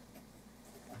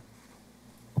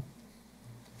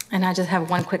 And I just have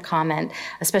one quick comment,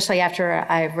 especially after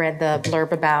I've read the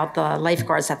blurb about the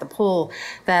lifeguards at the pool,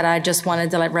 that I just wanted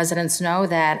to let residents know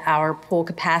that our pool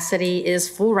capacity is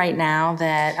full right now,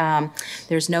 that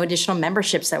there's no additional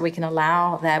memberships that we can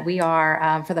allow, that we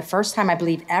are, for the first time, I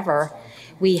believe, ever,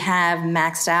 we have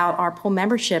maxed out our pool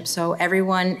membership. So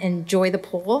everyone enjoy the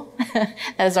pool that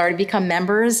has already become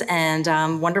members, and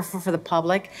wonderful for the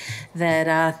public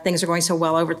that things are going so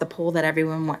well over at the pool that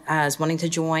everyone is wanting to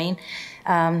join.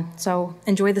 So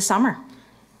enjoy the summer.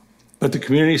 But the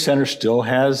community center still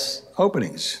has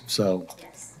openings. So,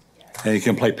 and you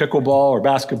can play pickleball or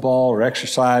basketball or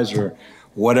exercise or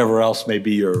whatever else may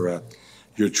be your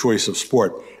choice of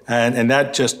sport. And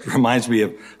that just reminds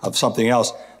me of something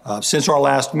else. Since our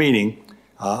last meeting,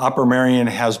 Upper Merion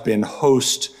has been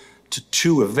host to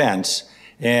 2 events,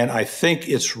 and I think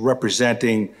it's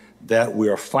representing that we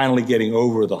are finally getting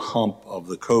over the hump of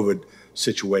the COVID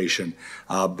situation.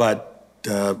 But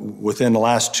within the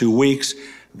last 2 weeks,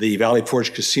 the Valley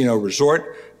Forge Casino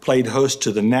Resort played host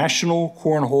to the National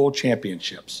Cornhole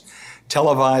Championships,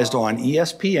 televised on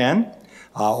ESPN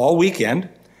all weekend.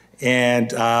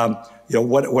 And you know,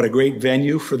 what a great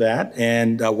venue for that,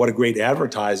 and what a great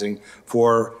advertising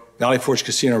for Valley Forge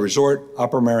Casino Resort,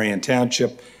 Upper Merion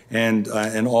Township, and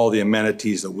all the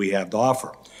amenities that we have to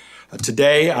offer.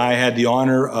 Today, I had the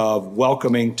honor of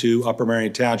welcoming to Upper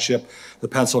Merion Township the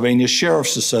Pennsylvania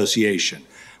Sheriff's Association,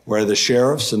 where the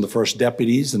sheriffs and the first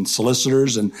deputies and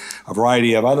solicitors and a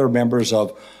variety of other members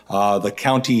of the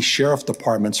county sheriff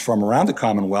departments from around the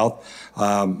Commonwealth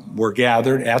were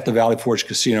gathered at the Valley Forge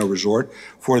Casino Resort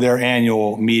for their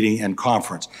annual meeting and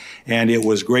conference. And it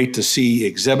was great to see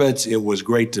exhibits. It was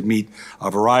great to meet a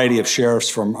variety of sheriffs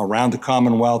from around the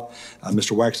Commonwealth.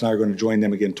 Mr. Wax and I are going to join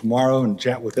them again tomorrow and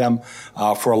chat with them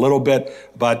for a little bit.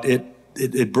 But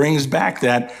it brings back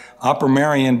that Upper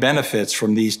Merion benefits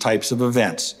from these types of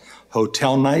events.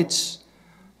 Hotel nights,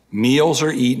 meals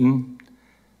are eaten,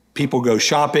 people go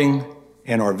shopping,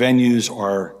 and our venues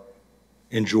are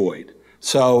enjoyed.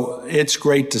 So it's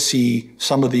great to see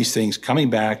some of these things coming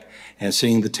back and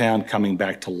seeing the town coming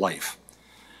back to life.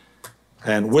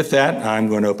 And with that, I'm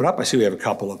going to open up. I see we have a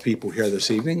couple of people here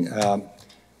this evening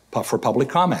for public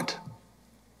comment.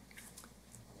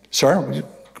 Sir,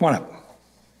 come on up.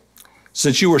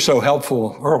 Since you were so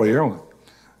helpful earlier. Well,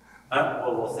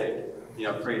 we'll say, you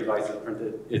know, free advice is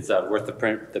printed. It's worth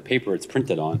the paper it's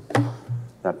printed on.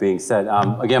 That being said,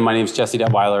 again, my name is Jesse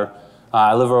Detweiler.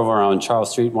 I live over on Charles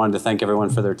Street. Wanted to thank everyone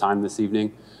for their time this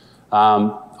evening.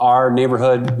 Our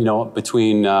neighborhood, you know,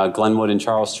 between Glenwood and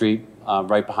Charles Street,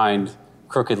 right behind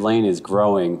Crooked Lane, is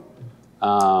growing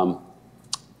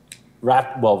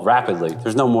rapidly.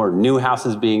 There's no more new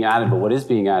houses being added, but what is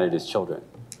being added is children.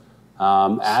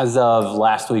 As of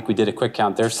last week, we did a quick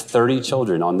count. There's 30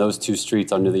 children on those 2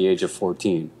 streets under the age of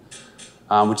 14,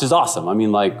 which is awesome. I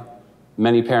mean, like,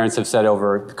 many parents have said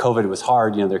over COVID was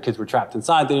hard. You know, their kids were trapped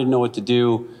inside. They didn't know what to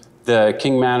do. The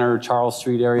King Manor, Charles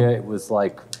Street area, it was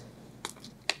like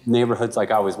neighborhoods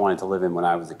like I always wanted to live in when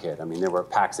I was a kid. I mean, there were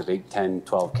packs of 8, 10,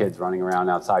 12 kids running around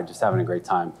outside just having a great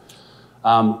time.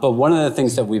 But one of the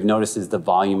things that we've noticed is the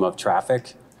volume of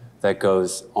traffic that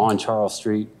goes on Charles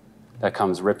Street, that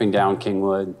comes ripping down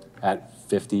Kingwood at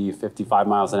 50, 55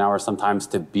 miles an hour sometimes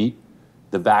to beat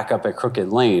the backup at Crooked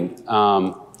Lane.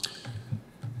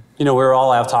 You we were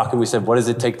all out talking. We said, what does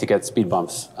it take to get speed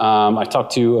bumps? I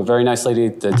talked to a very nice lady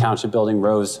at the township building,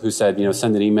 Rose, who said,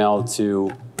 send an email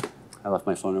to, I left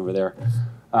my phone over there,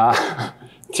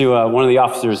 to one of the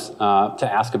officers to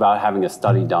ask about having a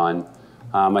study done.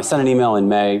 I sent an email in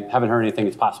May, haven't heard anything.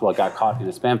 It's possible it got caught in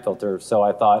a spam filter. So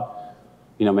I thought,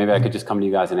 maybe I could just come to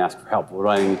you guys and ask for help. What do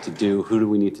I need to do? Who do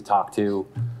we need to talk to?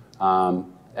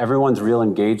 Everyone's real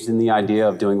engaged in the idea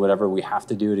of doing whatever we have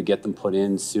to do to get them put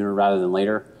in sooner rather than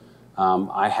later.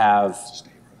 I have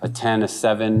a 10 and a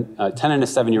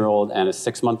 7-year-old and a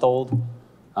 6-month-old.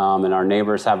 And our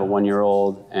neighbors have a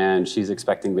 1-year-old, and she's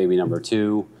expecting baby number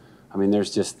 2. I mean,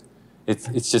 it's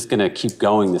just going to keep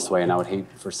going this way, and I would hate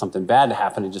for something bad to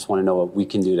happen. I just want to know what we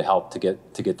can do to help to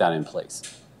get that in place.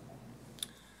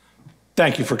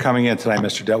 Thank you for coming in tonight,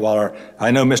 Mr. Detweiler.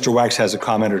 I know Mr. Wax has a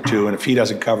comment or two, and if he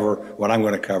doesn't cover what I'm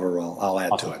going to cover, I'll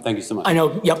add to it. Thank you so much. I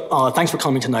know, yep, thanks for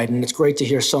coming tonight, and it's great to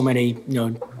hear so many,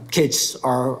 kids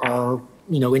are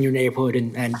in your neighborhood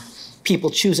and people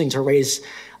choosing to raise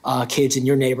kids in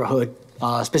your neighborhood,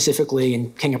 specifically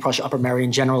in King of Prussia, Upper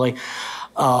Merion generally.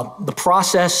 The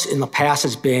process in the past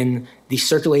has been the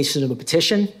circulation of a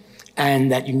petition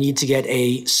and that you need to get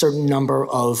a certain number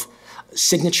of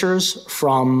signatures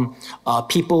from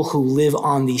people who live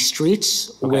on these streets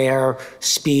where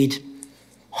speed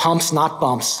humps, not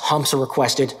bumps, humps are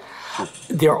requested.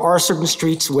 There are certain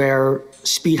streets where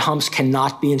speed humps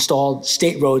cannot be installed,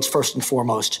 state roads first and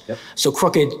foremost. Yep. So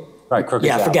Crooked,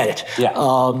 forget it.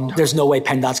 Yeah. There's no way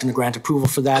PennDOT's going to grant approval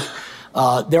for that.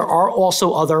 There are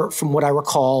also other, from what I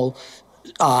recall,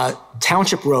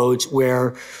 township roads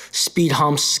where speed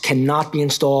humps cannot be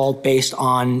installed based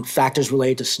on factors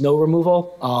related to snow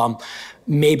removal.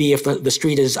 Maybe if the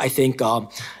street is, I think,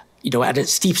 at a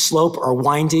steep slope or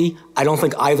windy. I don't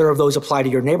think either of those apply to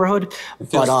your neighborhood. It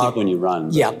feels steep when you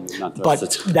run.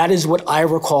 But that is what I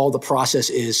recall the process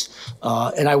is.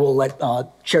 And I will let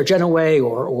Chair Genoway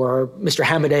or Mr.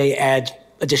 Hamadeh add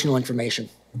additional information.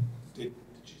 Did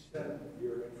you send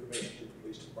your information to the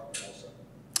police department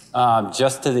also?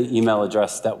 Just to the email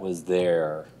address that was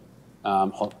there.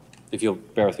 If you'll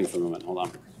bear with me for a moment, hold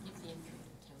on.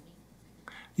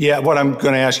 Yeah, what I'm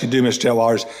going to ask you to do, Mr.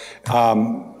 Detweiler, is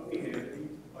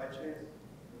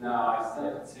No, I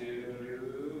sent it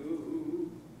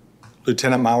to...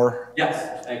 Lieutenant Maurer?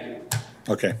 Yes, thank you.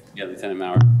 Okay. Yeah, Lieutenant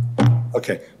Maurer.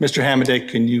 Okay. Mr. Hamadeh,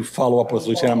 can you follow up with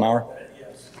Lieutenant Maurer?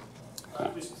 Yes.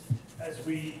 Just as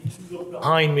we look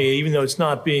behind me, even though it's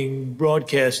not being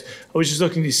broadcast, I was just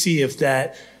looking to see if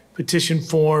that petition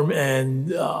form and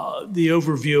the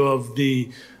overview of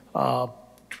the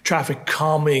traffic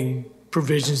calming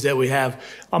provisions that we have,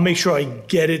 I'll make sure I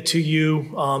get it to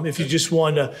you. If you just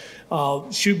want to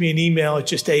shoot me an email at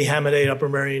just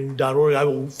ahamadeh@uppermerion.org. I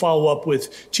will follow up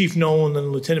with Chief Nolan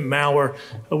and Lieutenant Maurer.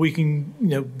 We can,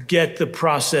 get the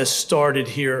process started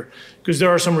here because there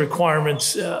are some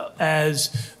requirements, as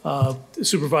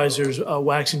Supervisors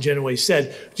Wax and Genoway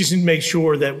said. Just need to make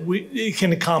sure that it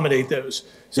can accommodate those.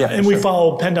 So, and we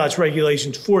follow PennDOT's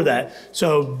regulations for that.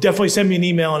 So definitely send me an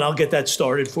email and I'll get that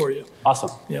started for you.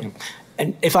 Awesome. Yeah.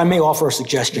 And if I may offer a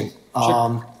suggestion,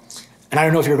 Sure. And I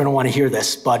don't know if you're going to want to hear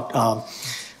this, but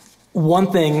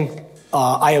one thing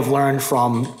I have learned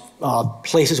from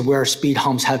places where speed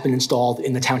humps have been installed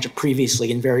in the township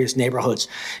previously in various neighborhoods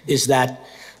is that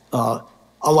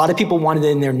a lot of people want it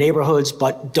in their neighborhoods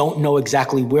but don't know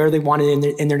exactly where they want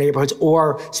it in their neighborhoods,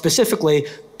 or specifically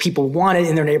people want it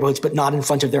in their neighborhoods but not in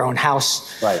front of their own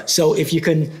house. Right. So if you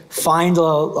can find a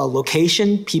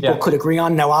location people could agree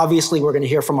on. Now, obviously, we're going to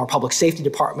hear from our public safety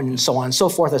department and so on and so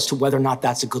forth as to whether or not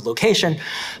that's a good location.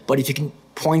 But if you can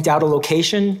point out a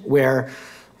location where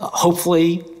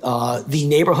hopefully the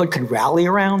neighborhood could rally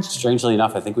around. Strangely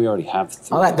enough, I think we already have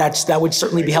 3. Oh, that would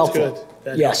certainly be helpful.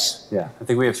 Good. Yes. Yeah, I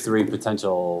think we have 3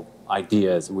 potential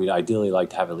ideas, and we'd ideally like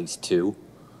to have at least 2,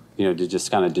 to just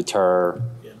kind of deter.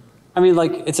 I mean,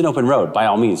 it's an open road. By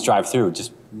all means, drive through.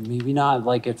 Just maybe not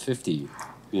at 50,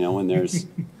 when there's,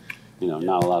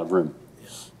 not a lot of room.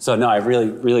 So, no, I really,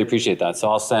 really appreciate that. So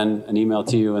I'll send an email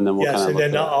to you, and then we'll Yes, kind of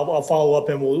and then I'll follow up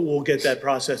and we'll get that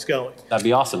process going. That'd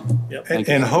be awesome. Yep. Thank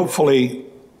you. And hopefully,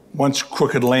 once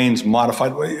Crooked Lane's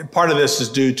modified, part of this is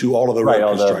due to all of the road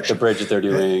all construction. the bridge that they're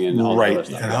doing and all that Right. other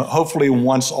stuff. And hopefully,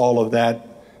 once all of that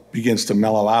begins to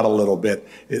mellow out a little bit,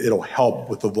 it'll help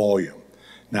with the volume.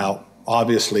 Now,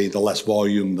 obviously, the less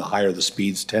volume, the higher the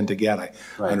speeds tend to get. I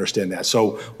understand that.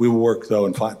 So we will work, though,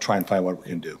 and try and find what we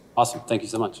can do. Awesome. Thank you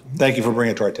so much. Thank you for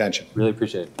bringing it to our attention. Really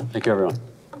appreciate it. Thank you, everyone.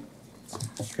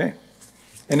 Okay.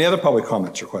 Any other public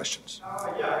comments or questions?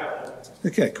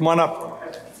 Okay, come on up.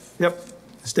 Yep.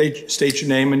 State your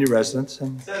name and your residence.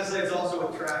 It says it's also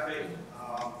with traffic.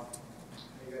 How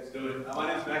you guys doing? doing? My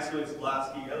name is Maximilian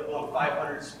Zblasky. I live on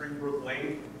 500 Springbrook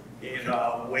Lane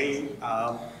in Wayne.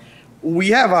 We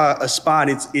have a spot.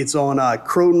 It's on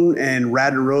Croton and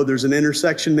Radnor Road. There's an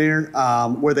intersection there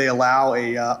where they allow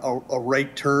a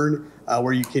right turn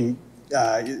where you can.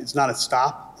 It's not a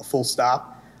stop, a full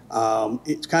stop.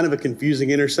 It's kind of a confusing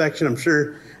intersection. I'm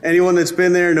sure anyone that's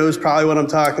been there knows probably what I'm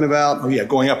talking about. Oh yeah,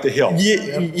 going up the hill.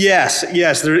 Yes.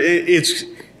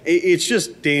 It's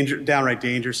just downright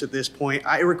dangerous at this point.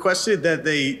 I requested that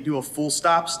they do a full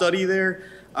stop study there.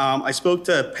 I spoke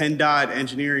to PennDOT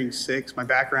Engineering 6. My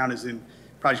background is in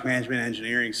project management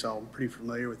engineering, so I'm pretty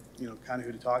familiar with kind of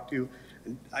who to talk to.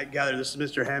 And I gather this is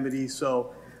Mr. Hamady,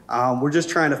 so we're just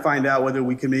trying to find out whether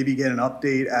we can maybe get an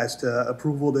update as to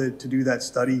approval to do that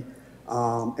study,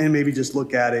 and maybe just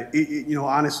look at it.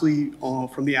 Honestly,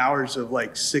 from the hours of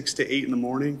like 6 to 8 in the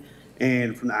morning,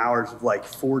 and from the hours of like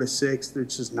 4 to 6,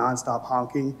 there's just nonstop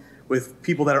honking with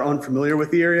people that are unfamiliar with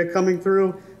the area coming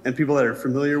through, and people that are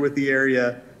familiar with the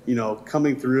area,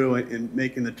 coming through and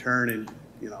making the turn and,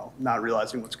 not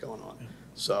realizing what's going on.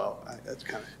 So that's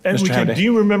kind of. And do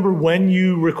you remember when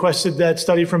you requested that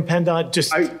study from PennDOT?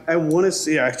 Just I want to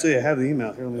see. Actually, I have the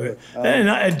email here. Let me look. And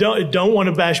I don't want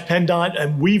to bash PennDOT,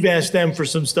 and we've asked them for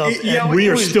some stuff, and we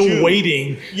are still June.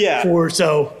 Waiting. Yeah.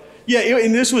 Yeah,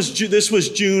 and this was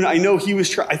June. I know he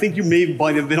was. I think you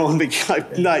might have been on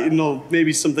vacation. Not,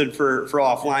 maybe something for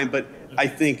offline, but I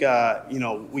think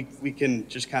we can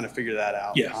just kind of figure that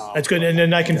out. Yeah, that's good. And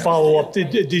then I can follow up.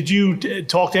 Did you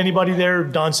talk to anybody there,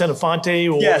 Don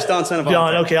Senafonte? Or yes, Don Senafonte.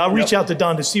 Don, okay, I'll reach out to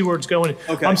Don to see where it's going.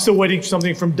 Okay. I'm still waiting for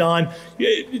something from Don.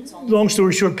 Long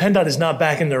story short, PennDOT is not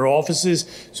back in their offices,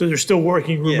 so they're still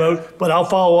working remote. Yeah. But I'll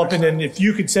follow up, and then if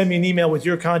you could send me an email with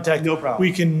your contact, no problem.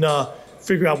 We can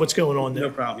figure out what's going on there.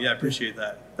 No problem. Yeah, I appreciate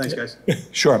that. Thanks, guys.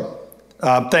 Sure.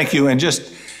 Thank you. And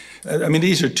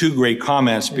these are two great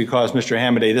comments because, Mr.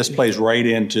 Hamady, this plays right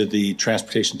into the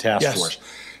Transportation Task Force.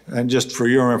 And just for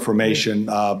your information,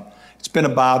 it's been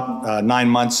about 9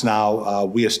 months now.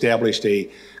 We established a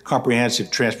comprehensive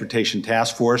Transportation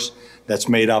Task Force that's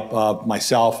made up of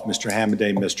myself, Mr.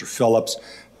 Hamady, Mr. Phillips,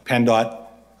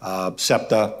 PennDOT,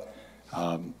 SEPTA,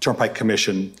 Turnpike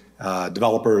Commission,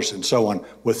 developers, and so on,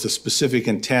 with the specific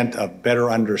intent of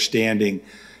better understanding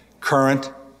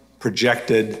current,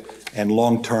 projected, and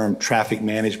long-term traffic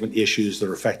management issues that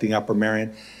are affecting Upper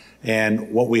Merion.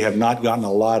 And what we have not gotten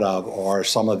a lot of are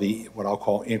some of the, what I'll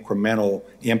call incremental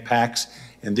impacts.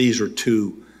 And these are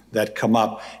two that come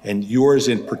up. And yours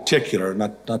in particular,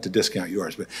 not to discount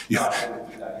yours, but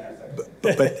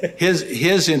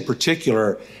his in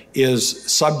particular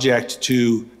is subject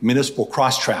to municipal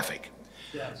cross-traffic.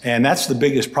 And that's the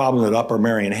biggest problem that Upper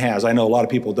Merion has. I know a lot of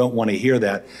people don't want to hear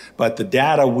that, but the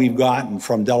data we've gotten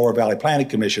from Delaware Valley Planning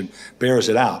Commission bears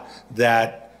it out,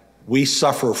 that we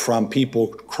suffer from people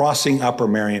crossing Upper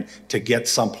Merion to get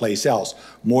someplace else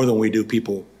more than we do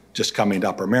people just coming to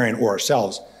Upper Merion or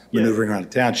ourselves maneuvering around the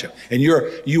township. And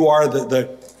you are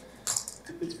the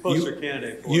poster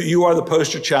candidate. You are the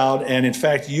poster child, and in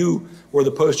fact, you were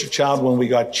the poster child when we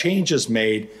got changes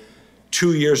made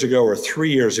 2 years ago or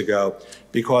 3 years ago,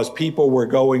 because people were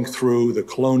going through the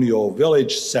Colonial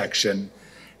Village section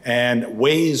and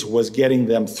Waze was getting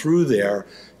them through there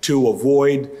to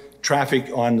avoid traffic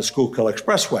on the Schuylkill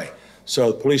Expressway.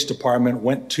 So the police department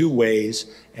went to Waze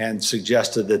and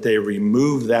suggested that they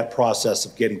remove that process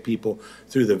of getting people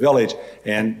through the village.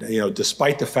 And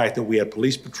despite the fact that we had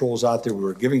police patrols out there, we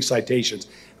were giving citations,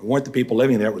 it weren't the people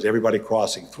living there, it was everybody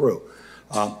crossing through.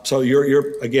 So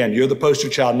you're the poster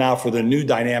child now for the new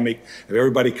dynamic of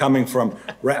everybody coming from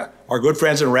our good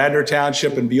friends in Radnor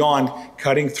Township and beyond,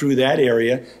 cutting through that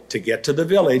area to get to the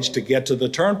village, to get to the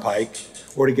turnpike,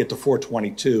 or to get to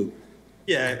 422.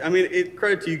 Yeah,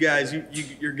 credit to you guys.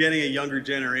 You're getting a younger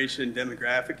generation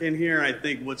demographic in here. I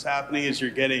think what's happening is you're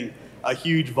getting a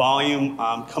huge volume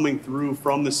coming through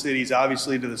from the cities,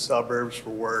 obviously to the suburbs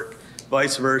for work,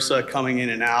 vice versa, coming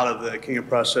in and out of the King of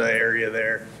Prussia area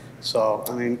there. So,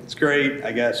 it's great,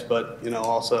 I guess, but,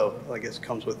 also, I guess it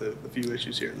comes with a few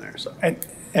issues here and there. So.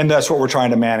 And that's what we're trying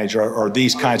to manage, are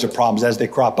these kinds of problems as they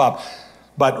crop up.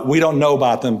 But we don't know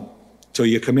about them till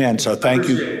you come in, so thank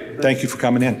you. Thank you for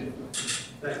coming in.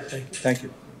 Thank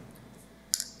you.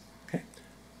 Okay.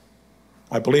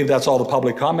 I believe that's all the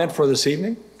public comment for this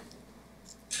evening.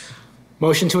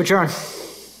 Motion to adjourn.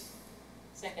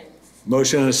 Second.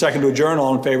 Motion and a second to adjourn.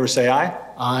 All in favor say aye.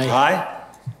 Aye. Aye.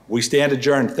 We stand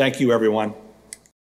adjourned. Thank you, everyone.